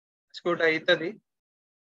ఎగ్జిక్యూట్ అవుతుంది.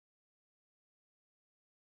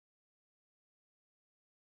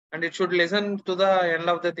 And it should listen to the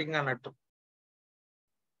end of the thing అన్నట్టు.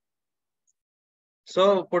 సో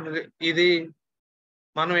ఇప్పుడు ఇది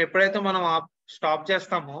మనం ఎప్పుడైతే మనం స్టాప్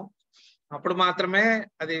చేస్తామో అప్పుడు మాత్రమే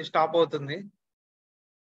అది స్టాప్ అవుతుంది.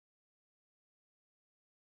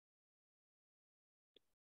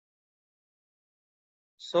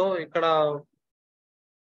 సో ఇక్కడ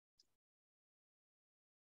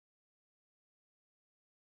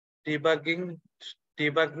డీబగ్గింగ్.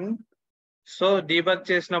 సో డీబగ్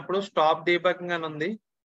చేసినప్పుడు స్టాప్ డీబగ్గింగ్ అని ఉంది.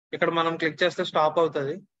 ఇక్కడ మనం క్లిక్ చేస్తే స్టాప్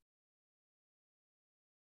అవుతుంది.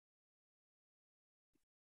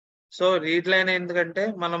 సో రీడ్ లైన్ ఎందుకంటే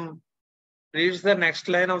మనం reads the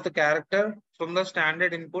next line of the character from the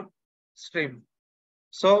standard input stream.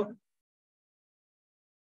 So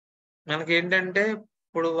మనకి ఏంటంటే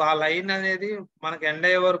ఇప్పుడు ఆ లైన్ అనేది మనకి ఎండ్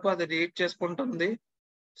అయ్యే వరకు అది రీడ్ చేసుకుంటుంది.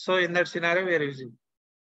 So in that scenario wear using.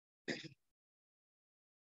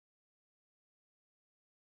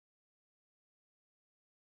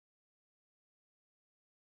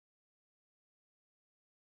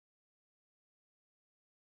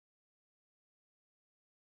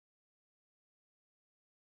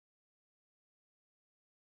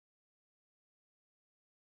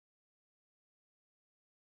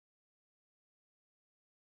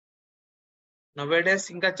 Nowadays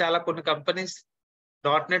ఇంకా చాలా కొన్ని కంపెనీస్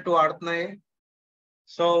 .NET వాడుతున్నాయి.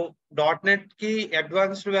 సో .NET కి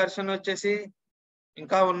అడ్వాన్స్డ్ వెర్షన్ వచ్చేసి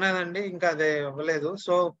ఇంకా ఉన్నదండి, ఇంకా అదే అవ్వలేదు.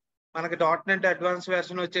 సో మనకి .NET అడ్వాన్స్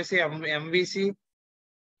వెర్షన్ వచ్చేసి MVC.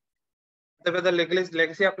 పెద్ద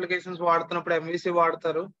లెగసీ అప్లికేషన్స్ వాడుతున్నప్పుడు MVC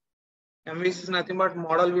వాడతారు. MVC is nothing but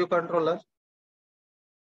model view controller.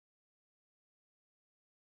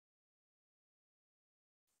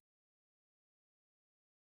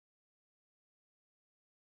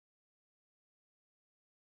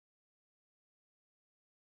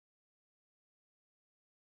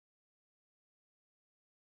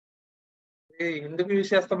 ఎందుకు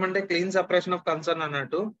యూజ్ చేస్తామంటే క్లీన్ సెపరేషన్ ఆఫ్ కన్సర్న్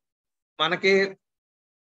అన్నట్టు. మనకి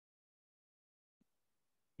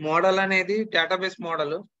మోడల్ అనేది డేటాబేస్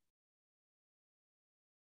మోడల్.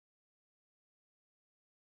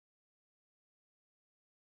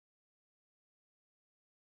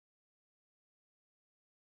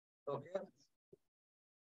 ఓకే,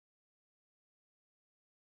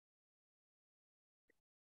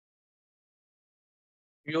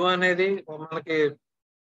 వ్యూ అనేది మనకి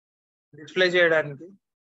డిస్ప్లే చేయడానికి.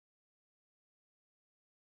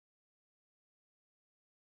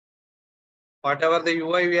 whatever the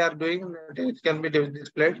UI we are doing, it can be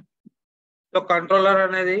displayed. So controller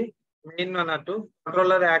అనేది మెయిన్ అన్నట్టు.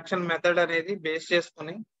 కంట్రోలర్ యాక్షన్ మెథడ్ అనేది బేస్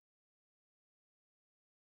చేసుకొని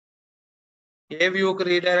ఏ వ్యూకి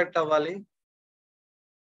రీడైరెక్ట్ అవ్వాలి,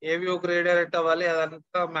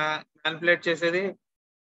 అదంతా మ్యానిపులేట్ చేసేది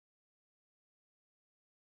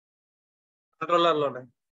కంట్రోలర్ లోనే.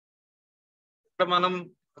 ఇక్కడ మనం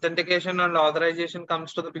authentication and authorisation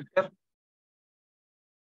comes to the picture.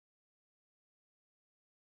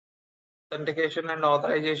 authentication and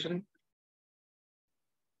authorization,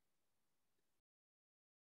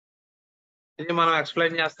 ఇది మనం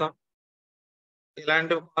ఎక్స్ప్లెయిన్ చేస్తాం.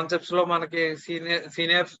 ఇలాంటి కాన్సెప్ట్స్ లో మనకి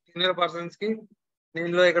సీనియర్ పర్సన్స్ కి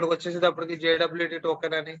దీనిలో ఇక్కడికి వచ్చేసేటప్పటికి JWT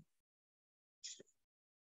టోకెన్ అని,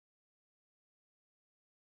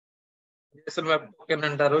 JSON వెబ్ టోకెన్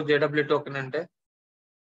అంటారు. JWT టోకెన్ అంటే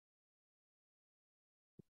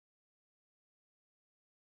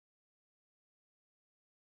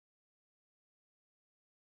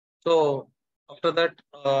so after that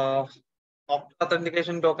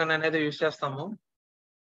authentication token అనేది యూజ్ చేస్తాము.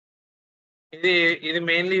 ఇది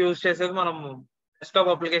మెయిన్లీ యూజ్ చేసేది మనం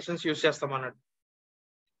డెస్క్టాప్ అప్లికేషన్స్ యూజ్ చేస్తాం అన్నట్టు.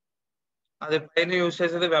 అది పైన యూజ్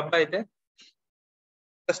చేసేది వెబ్ అయితే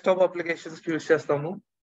డెస్క్టాప్ అప్లికేషన్స్ యూజ్ చేస్తాము.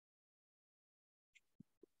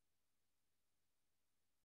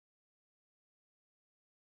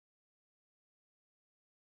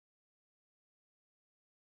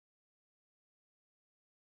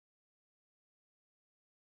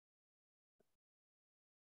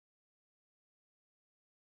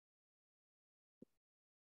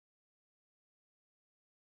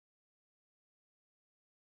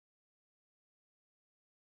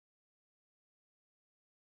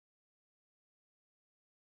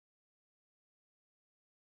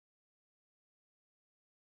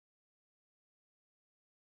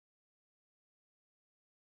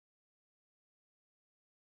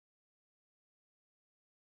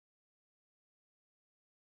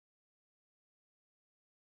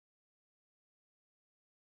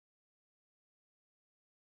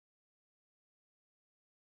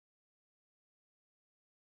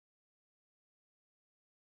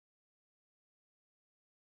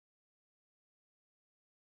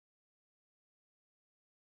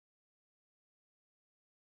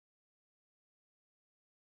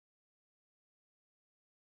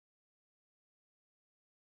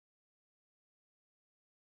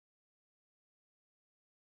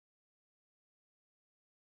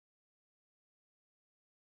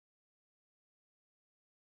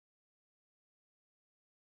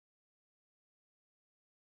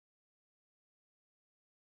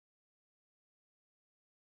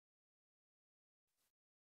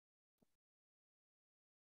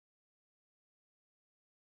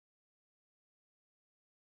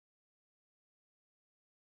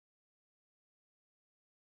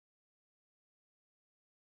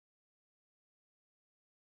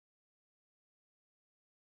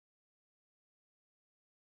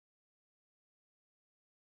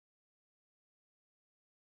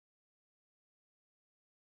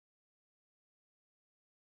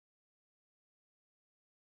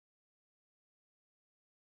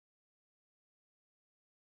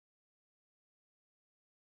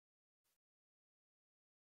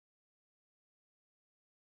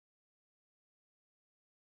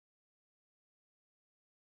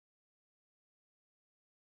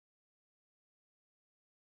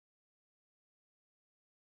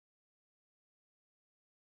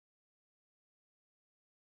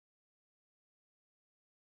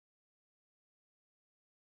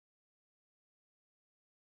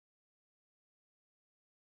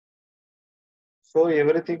 సో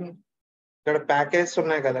ఎవ్రీథింగ్ ఇక్కడ ప్యాకేజ్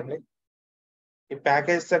ఉన్నాయి కదండి. ఈ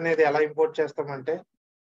ప్యాకేజ్ అనేది ఎలా ఇంపోర్ట్ చేస్తామంటే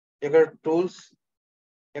ఇక్కడ టూల్స్,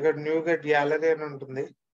 ఇక్కడ న్యూ గెట్ గ్యాలరీ అని ఉంటుంది.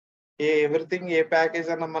 ఎవ్రీథింగ్ ఏ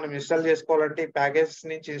ప్యాకేజ్ అన్నా మనం ఇన్స్టాల్ చేసుకోవాలంటే ఈ ప్యాకేజ్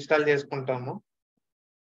నుంచి ఇన్స్టాల్ చేసుకుంటాము.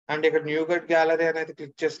 అండ్ ఇక్కడ న్యూ గెట్ గ్యాలరీ అనేది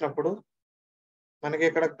క్లిక్ చేసినప్పుడు మనకి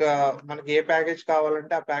ఇక్కడ మనకి ఏ ప్యాకేజ్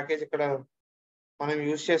కావాలంటే ఆ ప్యాకేజ్ ఇక్కడ మనం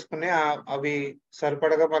యూజ్ చేసుకుని అవి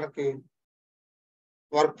సరిపడగా మనకి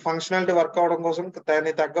ఫంక్షనాలిటీ వర్క్ అవడం కోసం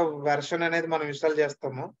దానికి తగ్గ వెర్షన్ అనేది మనం ఇన్స్టాల్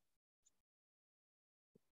చేస్తాము.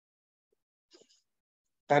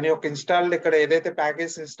 దాని యొక్క ఇన్స్టాల్డ్ ఇక్కడ ఏదైతే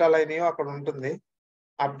ప్యాకేజ్ ఇన్స్టాల్ అయినాయో అక్కడ ఉంటుంది.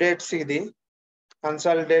 అప్డేట్స్ ఇది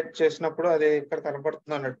కన్సాలిడేట్ చేసినప్పుడు అది ఇక్కడ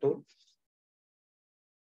కనపడుతుంది అన్నట్టు.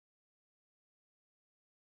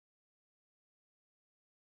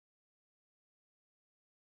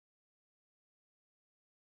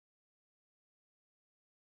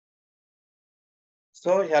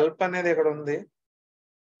 సో హెల్ప్ అనేది ఇక్కడ ఉంది.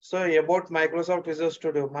 So about Microsoft visual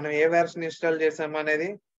studio మనం ఏ వెర్షన్ ఇన్స్టాల్ చేసాము అనేది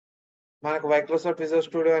మనకు మైక్రోసాఫ్ట్ విజువల్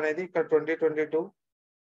స్టూడియో అనేది ఇక్కడ 2022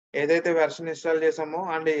 ఏదైతే వెర్షన్ ఇన్స్టాల్ చేసామో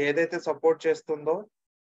అండ్ ఏదైతే సపోర్ట్ చేస్తుందో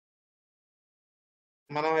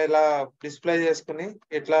మనం ఇలా డిస్ప్లే చేసుకుని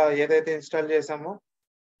ఇట్లా ఏదైతే ఇన్స్టాల్ చేసామో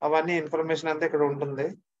అవన్నీ ఇన్ఫర్మేషన్ అంతా ఇక్కడ ఉంటుంది.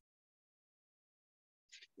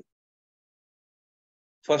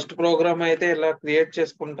 ఫస్ట్ ప్రోగ్రామ్ అయితే ఇలా క్రియేట్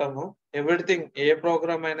చేసుకుంటాము. ఎవ్రీథింగ్ ఏ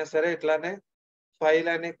ప్రోగ్రామ్ అయినా సరే ఇట్లానే ఫైల్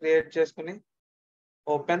అని క్రియేట్ చేసుకుని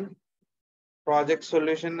ఓపెన్ ప్రాజెక్ట్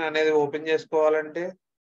సొల్యూషన్ అనేది ఓపెన్ చేసుకోవాలంటే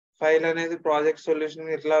ఫైల్ అనేది ప్రాజెక్ట్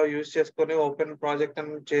సొల్యూషన్ ఇట్లా యూజ్ చేసుకొని ఓపెన్ ప్రాజెక్ట్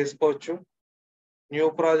అని చేసుకోవచ్చు. న్యూ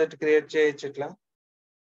ప్రాజెక్ట్ క్రియేట్ చేయొచ్చు. ఇట్లా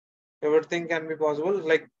everything can be possible.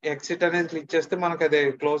 Like exit అనేది క్లిక్ చేస్తే మనకు అది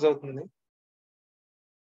క్లోజ్ అవుతుంది.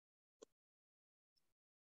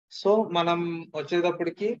 సో మనం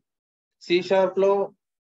వచ్చేటప్పటికి C# లో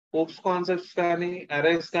హూప్స్ కాన్సెప్ట్స్ కానీ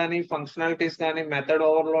అరేస్ కానీ ఫంక్షనాలిటీస్ కానీ method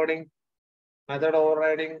overloading method over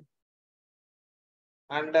riding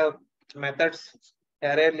and methods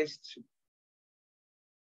అరే లిస్ట్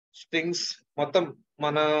స్ట్రింగ్స్ మొత్తం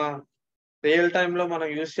మన రియల్ టైమ్ లో మనం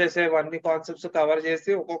యూజ్ చేసేవన్నీ కాన్సెప్ట్స్ కవర్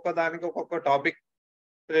చేసి ఒక్కొక్క దానికి ఒక్కొక్క టాపిక్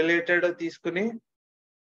రిలేటెడ్ తీసుకుని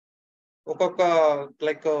ఒక్కొక్క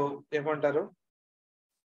లైక్ ఏమంటారు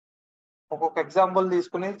ఒక్కొక్క ఎగ్జాంపుల్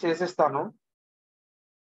తీసుకుని చేసిస్తాను.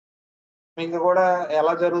 మీకు కూడా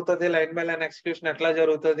ఎలా జరుగుతుంది, లైన్ బై లైన్ ఎక్స్క్యూషన్ ఎట్లా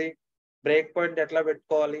జరుగుతుంది, బ్రేక్ పాయింట్ ఎట్లా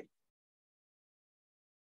పెట్టుకోవాలి,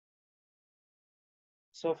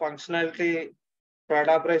 సో ఫంక్షనాలిటీ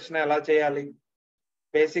థ్రెడ్ ఆపరేషన్ ఎలా చేయాలి,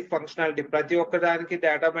 బేసిక్ ఫంక్షనాలిటీ ప్రతి ఒక్క దానికి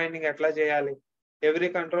డేటా మైనింగ్ ఎట్లా చేయాలి.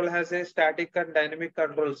 Every control has a static and dynamic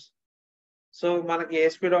controls. So మనకి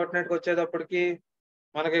ASP.NET వచ్చేటప్పటికి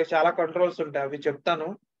మనకి చాలా కంట్రోల్స్ ఉంటాయి, అవి చెప్తాను.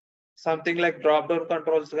 Something like drop down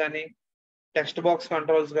controls కానీ టెక్స్ట్ బాక్స్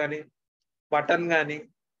కంట్రోల్స్ కానీ బటన్ కానీ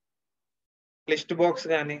లిస్ట్ బాక్స్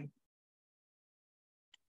కానీ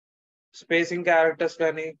స్పేసింగ్ క్యారెక్టర్స్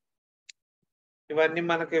కానీ ఇవన్నీ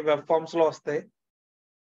మనకి వెబ్ ఫామ్స్ లో వస్తాయి.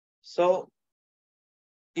 సో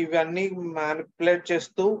ఇవన్నీ మ్యానిపులేట్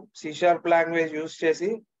చేస్తూ C# లాంగ్వేజ్ యూజ్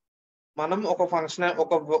చేసి మనం ఒక ఫంక్షన్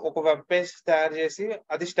ఒక వెబ్ పేజ్ తయారు చేసి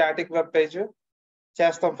అది స్టాటిక్ వెబ్ పేజ్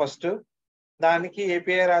చేస్తాం. ఫస్ట్ దానికి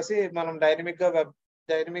API రాసి మనం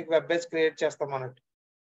డైనమిక్ వెబ్ పేజ్ క్రియేట్ చేస్తాం అన్నట్టు.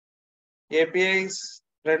 APIs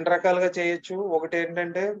రెండు రకాలుగా చేయొచ్చు. ఒకటి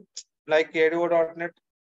ఏంటంటే లైక్ ADO.NET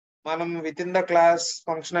మనం with in the class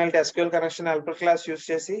functionality SQL connection helper class use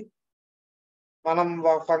చేసి మనం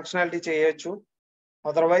ఫంక్షనాలిటీ చేయొచ్చు.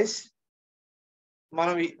 అదర్వైజ్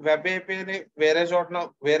మనం వెబ్ APIని వేరే చోటన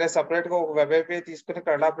వేరే సపరేట్ గా ఒక వెబ్ API తీసుకుని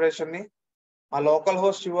థ్రెడ్ ఆపరేషన్ ని ఆ లోకల్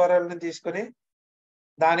హోస్ట్ URL ని తీసుకుని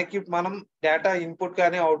దానికి మనం డేటా ఇన్పుట్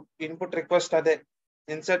కానీ ఇన్పుట్ రిక్వెస్ట్ అదే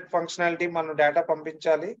ఇన్సెట్ ఫంక్షనాలిటీ మనం డేటా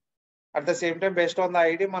పంపించాలి. At the same time based on the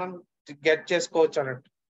ID మనం గెట్ చేసుకోవచ్చు అన్నట్టు.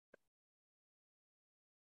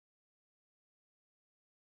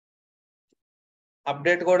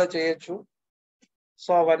 అప్డేట్ కూడా చేయొచ్చు.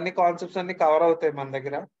 సో అవన్నీ కాన్సెప్ట్స్ అన్ని కవర్ అవుతాయి మన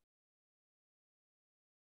దగ్గర.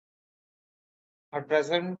 అట్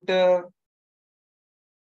ప్రెసెంట్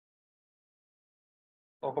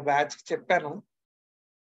ఒక బ్యాచ్ చెప్పాను.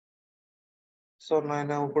 సో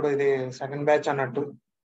నేను ఇప్పుడు ఇది సెకండ్ బ్యాచ్ అన్నట్టు.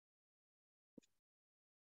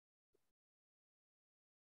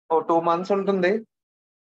 2 months ఉంటుంది.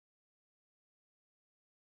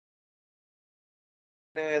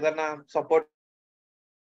 ఏదైనా సపోర్ట్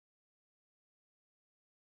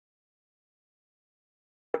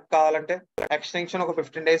కావాలంటే ఎక్స్టెన్షన్ ఒక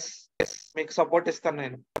 15 days మీకు సపోర్ట్ ఇస్తాను.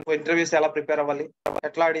 నేను ఇంటర్వ్యూస్ ఎలా ప్రిపేర్ అవ్వాలి,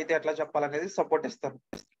 ఎట్లా అడిగితే ఎట్లా చెప్పాలనేది సపోర్ట్ ఇస్తాను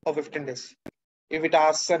ఒక 15 days. ఇవి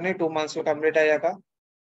టాస్క్స్ అన్ని 2 months కంప్లీట్ అయ్యాక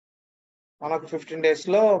మనకు 15 days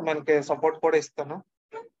లో మనకి సపోర్ట్ కూడా ఇస్తాను.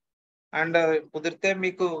 అండ్ కుదిరితే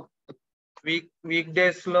మీకు వీక్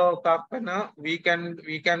డేస్ లో కాకపోయినా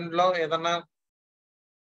వీకెండ్ లో ఏదైనా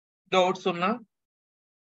డౌట్స్ ఉన్నా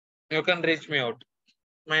you can reach me out.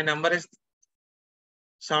 My number is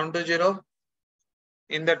 720.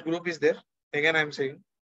 In that group is there. Again I am saying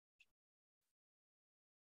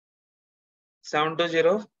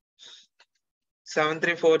 720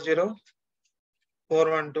 7340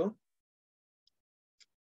 412.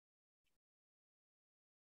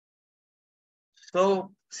 So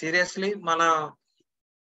seriously మన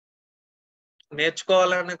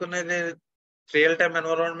నేర్చుకోవాలనుకునేది రియల్ టైమ్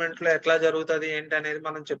ఎన్విరాన్మెంట్ లో ఎట్లా జరుగుతుంది ఏంటి అనేది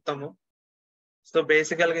మనం చెప్తాము. సో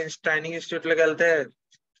బేసికల్ గా ట్రైనింగ్ ఇన్స్టిట్యూట్ లోకి వెళ్తే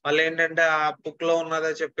వాళ్ళు ఏంటంటే ఆ బుక్ లో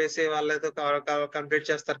ఉన్నదో చెప్పేసి వాళ్ళతో కంప్లీట్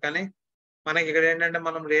చేస్తారు. కానీ మనకి ఇక్కడ ఏంటంటే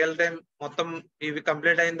మనం రియల్ టైం మొత్తం ఇవి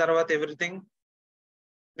కంప్లీట్ అయిన తర్వాత ఎవ్రీథింగ్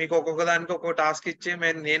మీకు ఒక్కొక్క దానికి ఒక్కొక్క టాస్క్ ఇచ్చి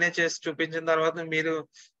నేనే చేసి చూపించిన తర్వాత మీరు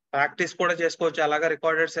ప్రాక్టీస్ కూడా చేసుకోవచ్చు. అలాగా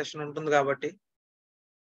రికార్డెడ్ సెషన్ ఉంటుంది కాబట్టి.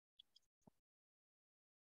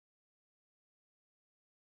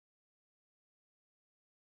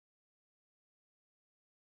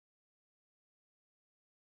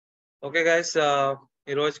 ఓకే గైస్,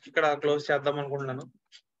 ఈ రోజుకి ఇక్కడ క్లోజ్ చేద్దాం అనుకుంటున్నాను.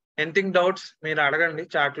 ఎనీథింగ్ డౌట్స్ మీరు అడగండి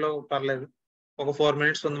చాట్ లో, పర్లేదు. ఒక 4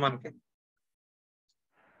 minutes ఉంది మనకి.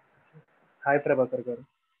 హాయ్ ప్రభాకర్ గారు.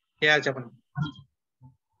 యా చెప్పండి.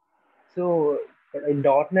 సో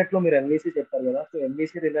 .NET లో మీరు MVC చెప్పారు కదా, సో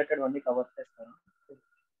MVC రిలేటెడ్ అన్ని కవర్ చేస్తారా?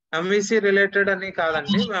 ఎంవిసి రిలేటెడ్ అని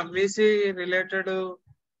కాదండి, ఎంవిసి రిలేటెడ్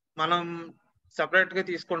మనం సపరేట్ గా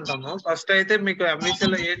తీసుకుంటాము. ఫస్ట్ అయితే మీకు ఎంవిసి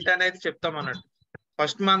లో ఏంటి అనేది చెప్తాం అన్నట్టు.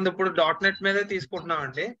 ఫస్ట్ మనం ఇప్పుడు .NET మీదే తీసుకుంటున్నాం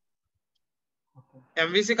అండి.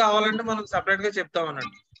 ఎంవిసి కావాలంటే మనం సపరేట్ గా చెప్తాం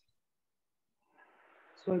అన్నట్టు.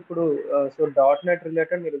 సో ఇప్పుడు .NET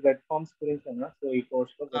రిలేటెడ్ మీరు వెబ్ ఫార్మ్స్ గురించి అన్నా, సో ఈ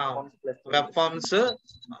కోర్స్ లో వెబ్ ఫార్మ్స్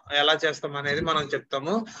ఎలా చేస్తాం అనేది మనం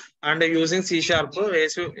చెప్తాము. And using C#,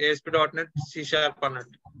 ASP.NET C#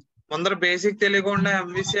 అన్నట్టు. ముందర బేసిక్ తెలియకుండా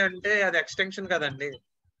ఎంవిసి అంటే అది ఎక్స్టెన్షన్ కదండి.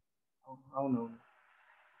 అవునవును.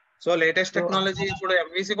 సో లేటెస్ట్ టెక్నాలజీ ఇప్పుడు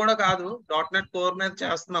ఎంవిసి కూడా కాదు, .NET కోర్ మీద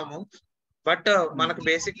చేస్తున్నాము. బట్ మనకు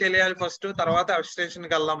బేసిక్ తెలియాలి ఫస్ట్, తర్వాత ఎక్స్టెన్షన్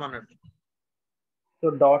కి వెళ్దాం అన్నట్టు. సో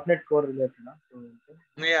 .NET కోర్ రిలేటెడ్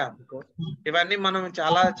ఇవన్నీ మనం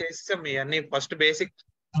చాలా చేసాం. ఇవన్నీ ఫస్ట్ బేసిక్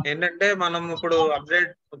ఏంటంటే మనం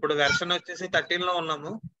ఇప్పుడు వెర్షన్ వచ్చేసి 13 లో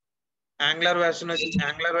ఉన్నాము. యాంగులర్ వెర్షన్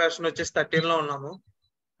వచ్చేసి 13 లో ఉన్నాము.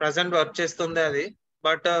 ప్రజెంట్ వర్క్ చేస్తుంది అది.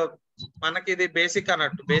 బట్ మనకి ఇది బేసిక్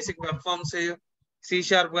అన్నట్టు, బేసిక్ వెబ్ ఫార్మ్స్ C#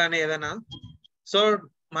 కానీ ఏదైనా. సో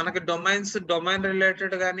మనకి డొమైన్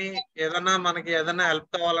రిలేటెడ్ కానీ మనకి ఏదైనా హెల్ప్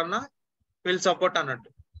కావాలన్నా విల్ సపోర్ట్ అన్నట్టు.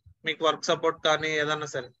 మీకు వర్క్ సపోర్ట్ కానీ ఏదన్నా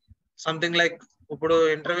సరే సంథింగ్ లైక్ ఇప్పుడు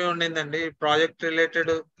ఇంటర్వ్యూ ఉండిందండి, ప్రాజెక్ట్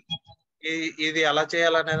రిలేటెడ్ ఇది ఎలా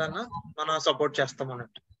చేయాలనేదన్నా మనం సపోర్ట్ చేస్తాం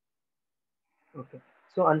అన్నట్టు. ఓకే.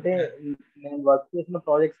 సో అంటే నేను వర్క్ చేసిన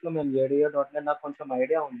ప్రాజెక్ట్స్ లో మేము .NET నాకు కొంచెం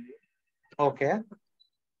ఐడియా ఉంది. ఓకే.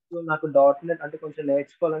 సో నాకు .NET అంటే కొంచెం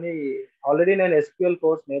నేర్చుకోవాలని, ఆల్రెడీ నేను SQL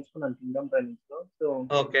కోర్స్ నేర్చుకున్నాను Kingdomtrainings లో. So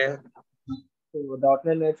okay.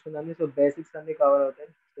 .NET నేర్చుకున్నాను. సో బేసిక్స్ అన్ని కవర్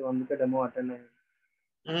అవుతాయి. సో అందుకే డెమో అటెండ్ అయ్యాను.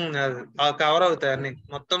 కవర్ అవుతాయి అన్ని.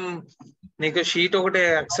 మొత్తం నీకు షీట్ ఒకటి,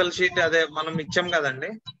 ఎక్సెల్ షీట్ అదే మనం ఇచ్చాం కదండి,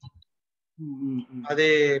 అది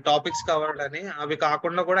టాపిక్స్ కవర్డ్ అని. అవి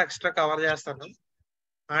కాకుండా కూడా ఎక్స్ట్రా కవర్ చేస్తాను.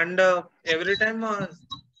 అండ్ ఎవ్రీ టైమ్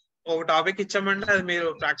ఒక టాపిక్ ఇచ్చామంటే అది మీరు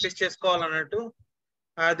ప్రాక్టీస్ చేసుకోవాలన్నట్టు.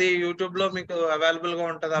 అది యూట్యూబ్ లో మీకు అవైలబుల్ గా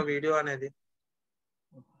ఉంటది ఆ వీడియో అనేది.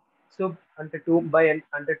 సో అంటే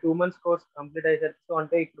 2 months కోర్స్ కంప్లీట్ అయ్యేసరికి, సో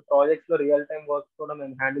అంటే ఇప్పుడు ప్రాజెక్ట్స్ లో రియల్ టైం వర్క్ కూడా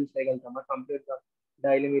మేము హ్యాండిల్ చేయగలుగుతామా కంప్లీట్ గా?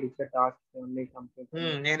 డైలీ మీరు ఇచ్చే టాస్క్ అన్ని కంప్లీట్,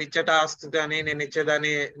 నేను ఇచ్చే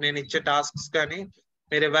టాస్క్స్ కానీ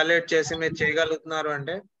మీరు ఎవాల్యుయేట్ చేసి మీరు చేయగలుగుతున్నారు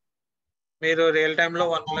అంటే మీరు రియల్ టైమ్ లో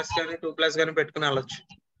 1+ కానీ 2+ కానీ పెట్టుకుని వెళ్ళొచ్చు.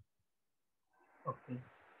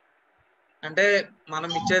 అంటే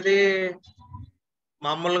మనం ఇచ్చేది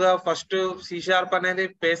మామూలుగా ఫస్ట్ C# అనేది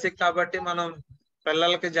బేసిక్ కాబట్టి మనం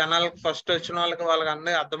పిల్లలకి, జనాలకి, ఫస్ట్ వచ్చిన వాళ్ళకి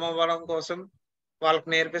అన్నీ అర్థం అవ్వడం కోసం వాళ్ళకి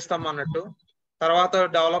నేర్పిస్తాం అన్నట్టు. తర్వాత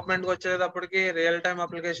డెవలప్మెంట్ వచ్చేటప్పటికి రియల్ టైం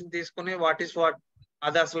అప్లికేషన్ తీసుకుని వాట్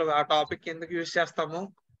అది అసలు ఆ టాపిక్ ఎందుకు యూజ్ చేస్తాము,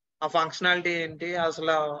 ఆ ఫంక్షనాలిటీ ఏంటి,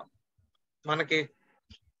 అసలు మనకి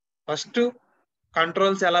ఫస్ట్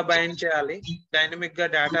కంట్రోల్స్ ఎలా బైండ్ చేయాలి, డైనమిక్ గా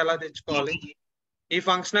డేటా ఎలా తెచ్చుకోవాలి, ఈ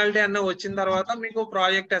ఫంక్షనాలిటీ అన్నీ వచ్చిన తర్వాత మీకు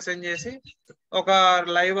ప్రాజెక్ట్ అసైన్ చేసి ఒక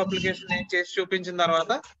లైవ్ అప్లికేషన్ చేసి చూపించిన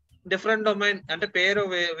తర్వాత డిఫరెంట్ డొమైన్ అంటే పేరు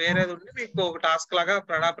వేరేది ఉండి మీకు ఒక టాస్క్ లాగా,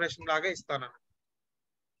 ప్రొడాపరేషన్ లాగా ఇస్తాను.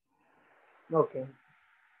 ఓకే.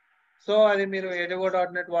 సో అది మీరు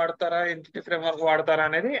ADO.NET వాడతారా, ఎంటిటీ ఫ్రేమ్వర్క్ వాడతారా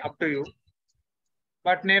అనేది అప్ టు యూ.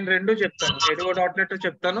 బట్ నేను రెండు చెప్తాను, ADO.NET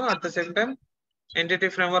చెప్తాను, at the same time entity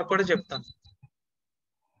framework కూడా చెప్తాను.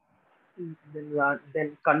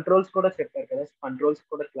 కంట్రోల్స్ కూడా చెప్పారు కదా, కంట్రోల్స్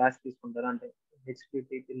కూడా క్లాస్ తీసుకుంటారు అంటే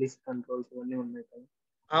HTTP లిస్ట్ కంట్రోల్స్ ఇవన్నీ ఉన్నాయి కదా?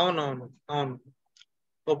 అవును.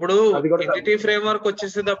 ఇప్పుడు ఎంటిటీ ఫ్రేమ్వర్క్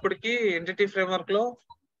వచ్చేసేటప్పటికి ఎంటిటీ ఫ్రేమ్వర్క్ లో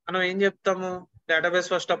మనం ఏం చెప్తాము, డేటాబేస్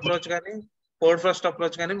ఫస్ట్ అప్రోచ్ కానీ, కోడ్ ఫస్ట్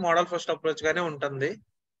అప్రోచ్ కానీ, మోడల్ ఫస్ట్ అప్రోచ్ కానీ ఉంటుంది.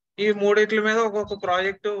 ఈ మూడిట్ల మీద ఒక్కొక్క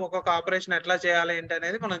ప్రాజెక్ట్, ఒక్కొక్క ఆపరేషన్ ఎట్లా చేయాలి ఏంటి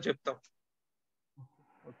అనేది మనం చెప్తాం.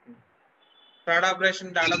 స్టార్ట్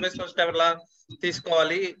ఆపరేషన్ డేటాబేస్ ఫస్ట్ ఎలా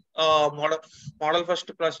తీసుకోవాలి, మోడల్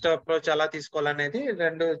ఫస్ట్ అప్రోచ్ ఎలా తీసుకోవాలి అనేది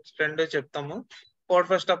రెండు చెప్తాము. కోడ్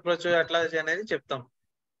ఫస్ట్ అప్రోచ్ ఎట్లా అనేది చెప్తాం.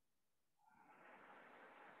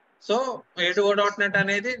 సో A2O.NET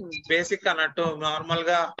అనేది బేసిక్ అన్నట్టు. నార్మల్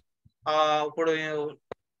గా ఇప్పుడు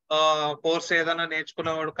కోర్స్ ఏదైనా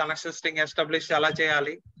నేర్చుకున్నవాడు కనెక్షన్ స్ట్రింగ్ ఎస్టాబ్లిష్ ఎలా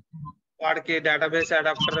చేయాలి, వాడికి డేటాబేస్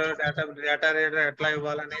అడాప్టర్ డేటా రీడర్ ఎట్లా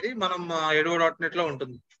ఇవ్వాలనేది మనం A2O.NET లో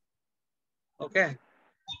ఉంటుంది. Okay.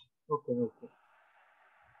 Okay okay.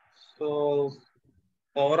 So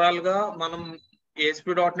overall గా మనం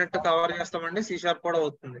ASP.NET కవర్ చేస్తామండి. C# కూడా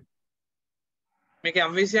అవుతుంది. మీకు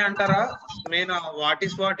MVC అంటారా? నేను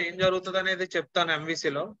వాట్ ఏం జరుగుతుంది అనేది చెప్తాను MVC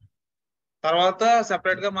లో. తర్వాత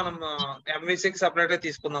సెపరేట్ గా మనం MVCకి సెపరేట్ గా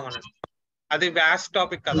తీసుకుందాం అన్నట్టు. అది వ్యాస్ట్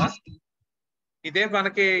టాపిక్ కదా. ఇదే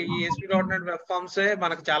మనకి ఈ ASP.NET వెబ్ ఫార్మ్స్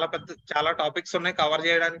మనకి చాలా టాపిక్స్ ఉన్నాయి కవర్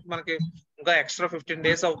చేయడానికి. మనకి ఇంకా ఎక్స్ట్రా 15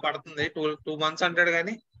 days పడుతుంది. 2 months అంటాడు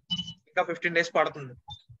కానీ ఇంకా 15 days పడుతుంది.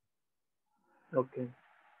 ఓకే.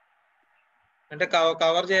 అంటే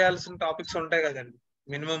కవర్ చేయాల్సిన టాపిక్స్ ఉంటాయి కదండి.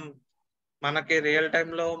 మినిమం మనకి రియల్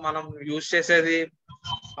టైమ్ లో మనం యూజ్ చేసేది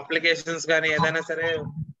అప్లికేషన్స్ కానీ ఏదైనా సరే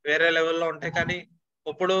వేరే లెవెల్లో ఉంటాయి. కానీ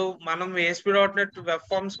ఇప్పుడు మనం ASP.NET వెబ్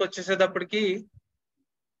ఫార్మ్స్ కి వచ్చేసేటప్పటికి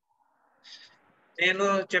నేను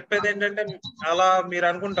చెప్పేది ఏంటంటే, అలా మీరు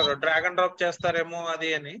అనుకుంటారు డ్రాగ్ అండ్ డ్రాప్ చేస్తారేమో అది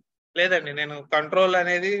అని. లేదండి, నేను కంట్రోల్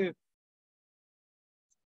అనేది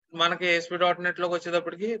మనకి ASP.NET లోకి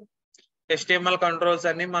వచ్చేటప్పటికి HTML కంట్రోల్స్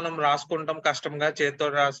అన్ని మనం రాసుకుంటాం కష్టంగా చేతితో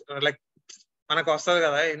లైక్ మనకు వస్తుంది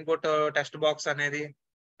కదా ఇన్పుట్ టెక్స్ట్ బాక్స్ అనేది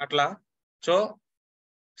అట్లా. సో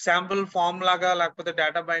శాంపుల్ ఫామ్ లాగా లేకపోతే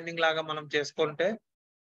డేటా బైండింగ్ లాగా మనం చేసుకుంటే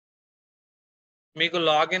మీకు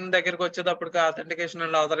లాగిన్ దగ్గరికి వచ్చేటప్పటికి అథెంటికేషన్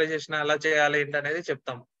అండ్ ఆథరైజేషన్ ఎలా చేయాలి ఏంటి అనేది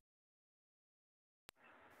చెప్తాం.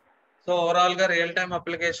 సో ఓవరాల్ గా రియల్ టైమ్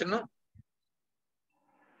అప్లికేషన్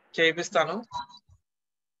చేపిస్తాను.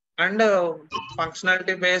 And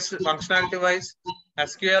functionality wise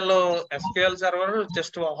SQL server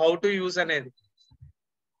just how to use అనేది.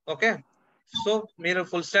 ఓకే. సో మీరు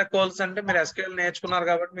ఫుల్ స్టాక్ కోర్స్ అంటే మీరు SQL నేర్చుకున్నారు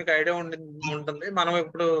కాబట్టి మీకు ఐడియా ఉంటుంది. మనం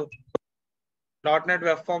ఇప్పుడు .NET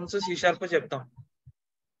వెబ్ ఫార్మ్స్ C# చెప్తాం.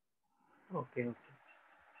 Okay okay.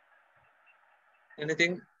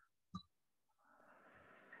 ఎనీథింగ్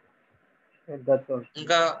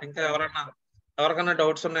ఇంకా ఇంకా ఎవరికైనా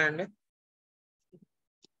డౌట్స్ ఉన్నాయండి?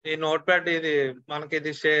 ఈ నోట్ ప్యాడ్ ఇది మనకి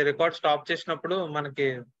రికార్డ్ స్టాప్ చేసినప్పుడు మనకి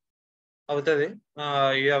అవుతుంది,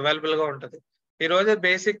 అవైలబుల్ గా ఉంటుంది. ఈ రోజు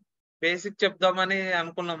బేసిక్ చెప్దామని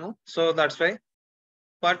అనుకున్నాము. So that's why.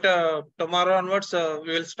 But tomorrow onwards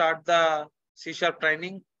we will start the C#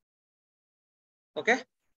 training. Okay.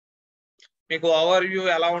 మీకు ఓవర్ వ్యూ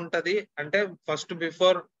ఎలా ఉంటది అంటే first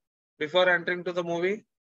before entering to the movie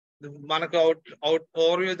మనకు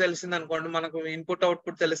ఓవర్ వ్యూ తెలిసింది అనుకోండి, మనకు ఇన్పుట్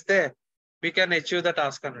అవుట్పుట్ తెలిస్తే we can achieve the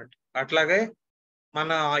task అన్నట్టు. అట్లాగే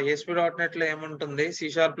మన ASP.NET లో ఏముంటుంది, C#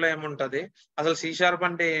 లో ఏముంటది, అసలు C#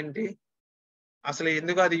 అంటే ఏంటి, అసలు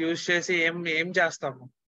ఎందుకు అది యూజ్ చేసి ఏం చేస్తాము,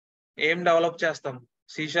 ఏం డెవలప్ చేస్తాము.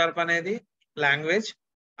 C# అనేది లాంగ్వేజ్.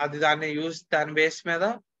 అది దాని బేస్ మీద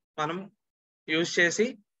మనం యూజ్ చేసి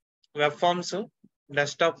web forms,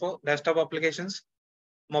 desktop applications,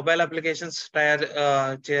 mobile applications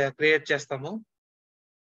create చేస్తాము.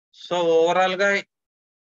 సో ఓవరాల్ గా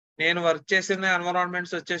నేను వర్క్ చేసిన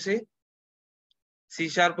ఎన్విరాన్మెంట్స్ వచ్చేసి C#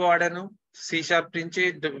 వాడాను. C# నుంచి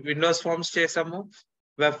విండోస్ ఫార్మ్స్ చేసాము,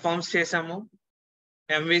 వెబ్ ఫార్మ్స్ చేసాము,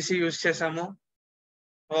 MVC యూజ్ చేసాము.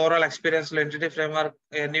 ఓవరాల్ ఎక్స్పీరియన్స్ లో ఎంటిటీ ఫ్రేమ్వర్క్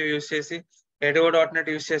అన్ని యూజ్ చేసి A2O.NET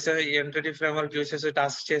యూజ్ చేసాము, ఎంటిటీ ఫ్రేమ్వర్క్ యూజ్ చేసి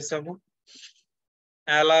టాస్క్ చేసాము.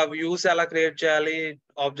 వ్యూస్ ఎలా క్రియేట్ చేయాలి,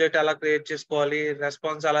 ఆబ్జెక్ట్ ఎలా క్రియేట్ చేసుకోవాలి,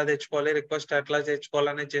 రెస్పాన్స్ ఎలా తెచ్చుకోవాలి, రిక్వెస్ట్ ఎట్లా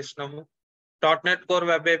తెచ్చుకోవాలని చేసినాము. .NET కోర్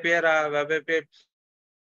వెబ్ API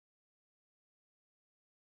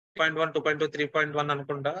 2.1, 3.1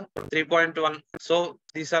 అనుకుంటా, 3.1. So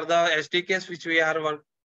these are the SDKs which we are work.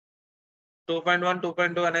 2.1,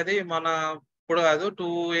 2.2 అనేది మన ఇప్పుడు కాదు 2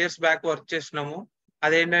 years బ్యాక్ వర్క్ చేసినాము.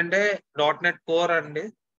 అదేంటంటే .NET కోర్ అండి,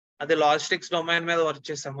 అది లాజిస్టిక్స్ డొమైన్ మీద వర్క్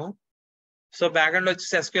చేసాము. సో బ్యాక్ ఎండ్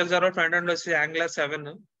వచ్చేసి SQL సర్వర్, ఫ్రంట్ ఎండ్ వచ్చి Angular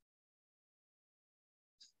 7.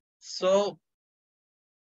 సో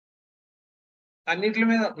అన్నిటి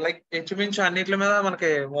మీద లైక్ ఇంచుమించు అన్నిటి మీద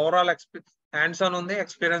మనకి ఓవరాల్ హ్యాండ్స్ ఆన్ ఉంది,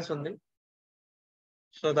 ఎక్స్పీరియన్స్ ఉంది.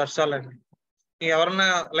 సో దట్స్ ఆల్ అండి. ఎవరన్నా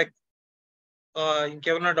లైక్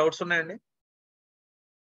ఇంకేమన్నా డౌట్స్ ఉన్నాయండి?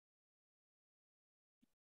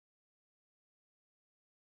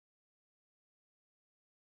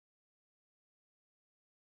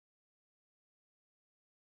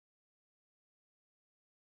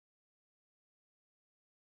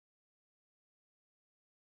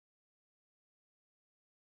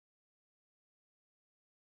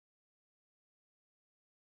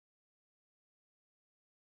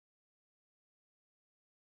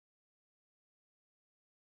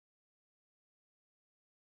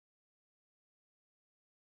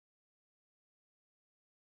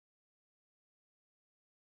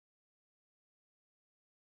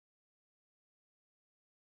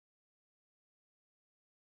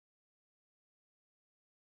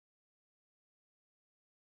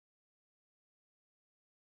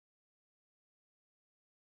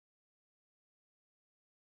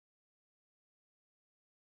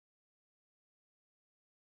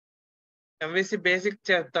 ఎంవిసి బేసిక్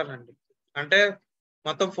చెప్తానండి. అంటే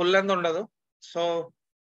మొత్తం ఫుల్ లెంత్ ఉండదు. సో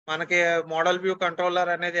మనకి మోడల్ వ్యూ కంట్రోలర్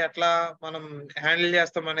అనేది ఎట్లా మనం హ్యాండిల్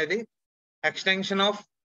చేస్తాం అనేది ఎక్స్టెన్షన్ ఆఫ్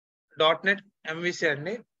 .NET ఎంవిసి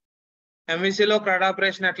అండి. ఎంవిసిలో క్రడ్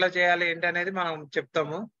ఆపరేషన్ ఎట్లా చేయాలి ఏంటి అనేది మనం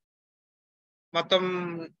చెప్తాము. మొత్తం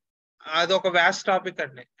అది ఒక వ్యాస్ట్ టాపిక్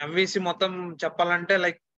అండి. ఎంవిసి మొత్తం చెప్పాలంటే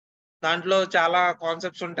లైక్ దాంట్లో చాలా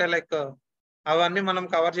కాన్సెప్ట్స్ ఉంటాయి. లైక్ అవన్నీ మనం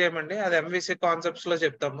కవర్ చేయమండి. అది ఎంవిసి కాన్సెప్ట్స్ లో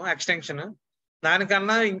చెప్తాము. ఎక్స్టెన్షన్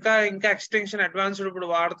దానికన్నా ఇంకా ఎక్స్టెన్షన్ అడ్వాన్స్డ్ ఇప్పుడు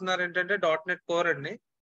వాడుతున్నారు ఏంటంటే .NET కోర్ అండి.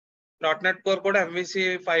 .NET కోర్ కూడా ఎంవిసి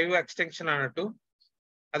 5 ఎక్స్టెన్షన్ అన్నట్టు.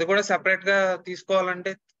 అది కూడా సెపరేట్ గా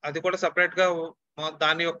తీసుకోవాలంటే అది కూడా సెపరేట్ గా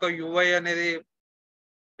దాని యొక్క యూఐ అనేది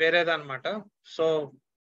వేరేదన్నమాట. సో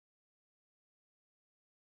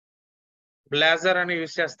బ్లాజర్ అని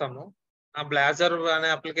యూజ్ చేస్తాము. ఆ బ్లాజర్ అనే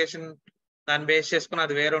అప్లికేషన్ దాన్ని బేస్ చేసుకుని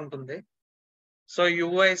అది వేరే ఉంటుంది. సో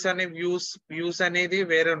యూఐస్ అని వ్యూస్ అనేది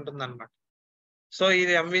వేరే ఉంటుంది అనమాట. సో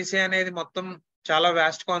ఇది ఎంవిసి అనేది మొత్తం చాలా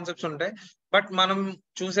వ్యాస్ట్ కాన్సెప్ట్స్ ఉంటాయి. బట్ మనం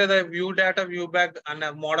చూసేది వ్యూ డేటా, వ్యూ బ్యాక్ అనే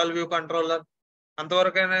మోడల్ వ్యూ కంట్రోలర్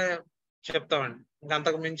అంతవరకైనా చెప్తామండి.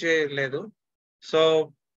 ఇంకంతకు మించి లేదు. సో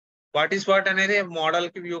వాట్ ఈస్ వాట్ అనేది మోడల్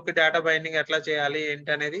కి వ్యూ కి డేటా బైండింగ్ ఎట్లా చేయాలి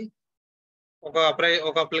ఏంటి అనేది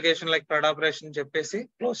ఒక అప్లికేషన్ లైక్ క్రడ్ ఆపరేషన్ చెప్పేసి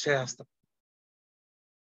క్లోజ్ చేస్తాం.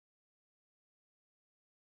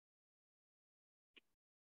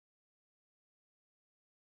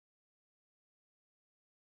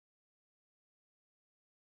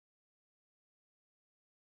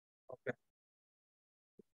 ఓకే,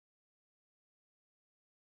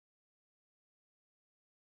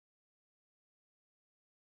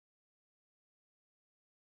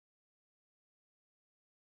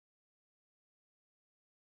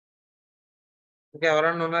 ఇంకా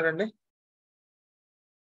ఎవరైనా ఉన్నారండి?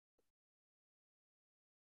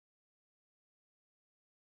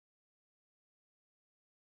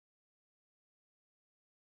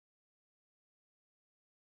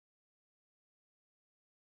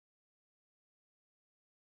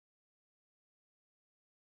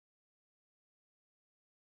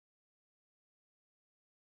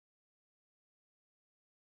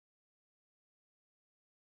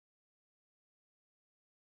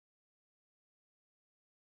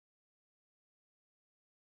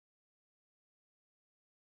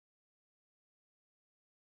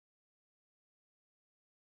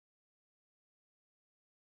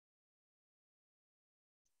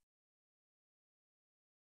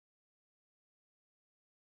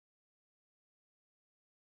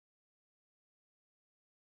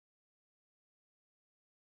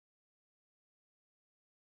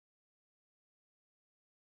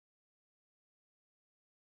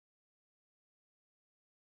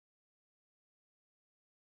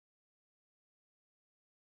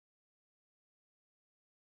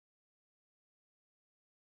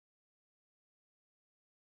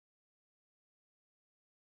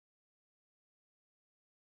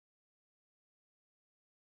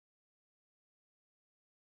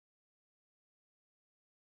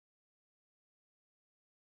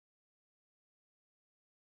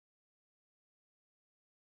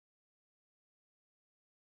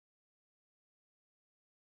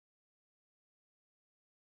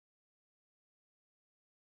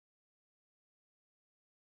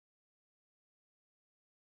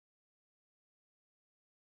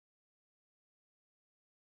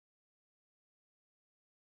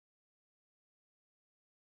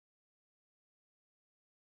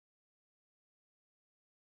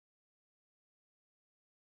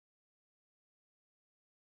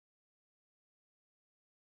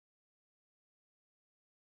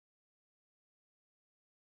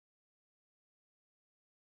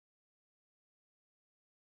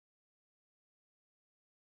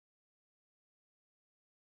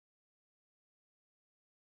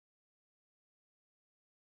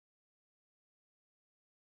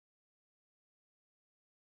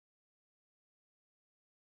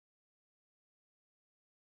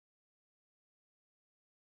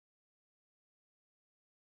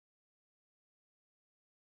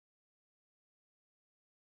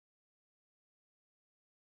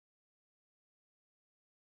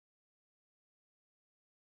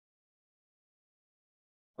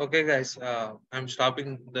 Okay, guys, I'm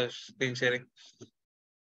stopping the screen sharing.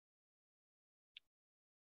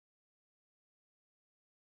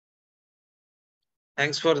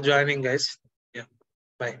 Thanks for joining, guys. Yeah,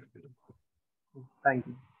 bye. Thank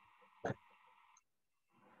you.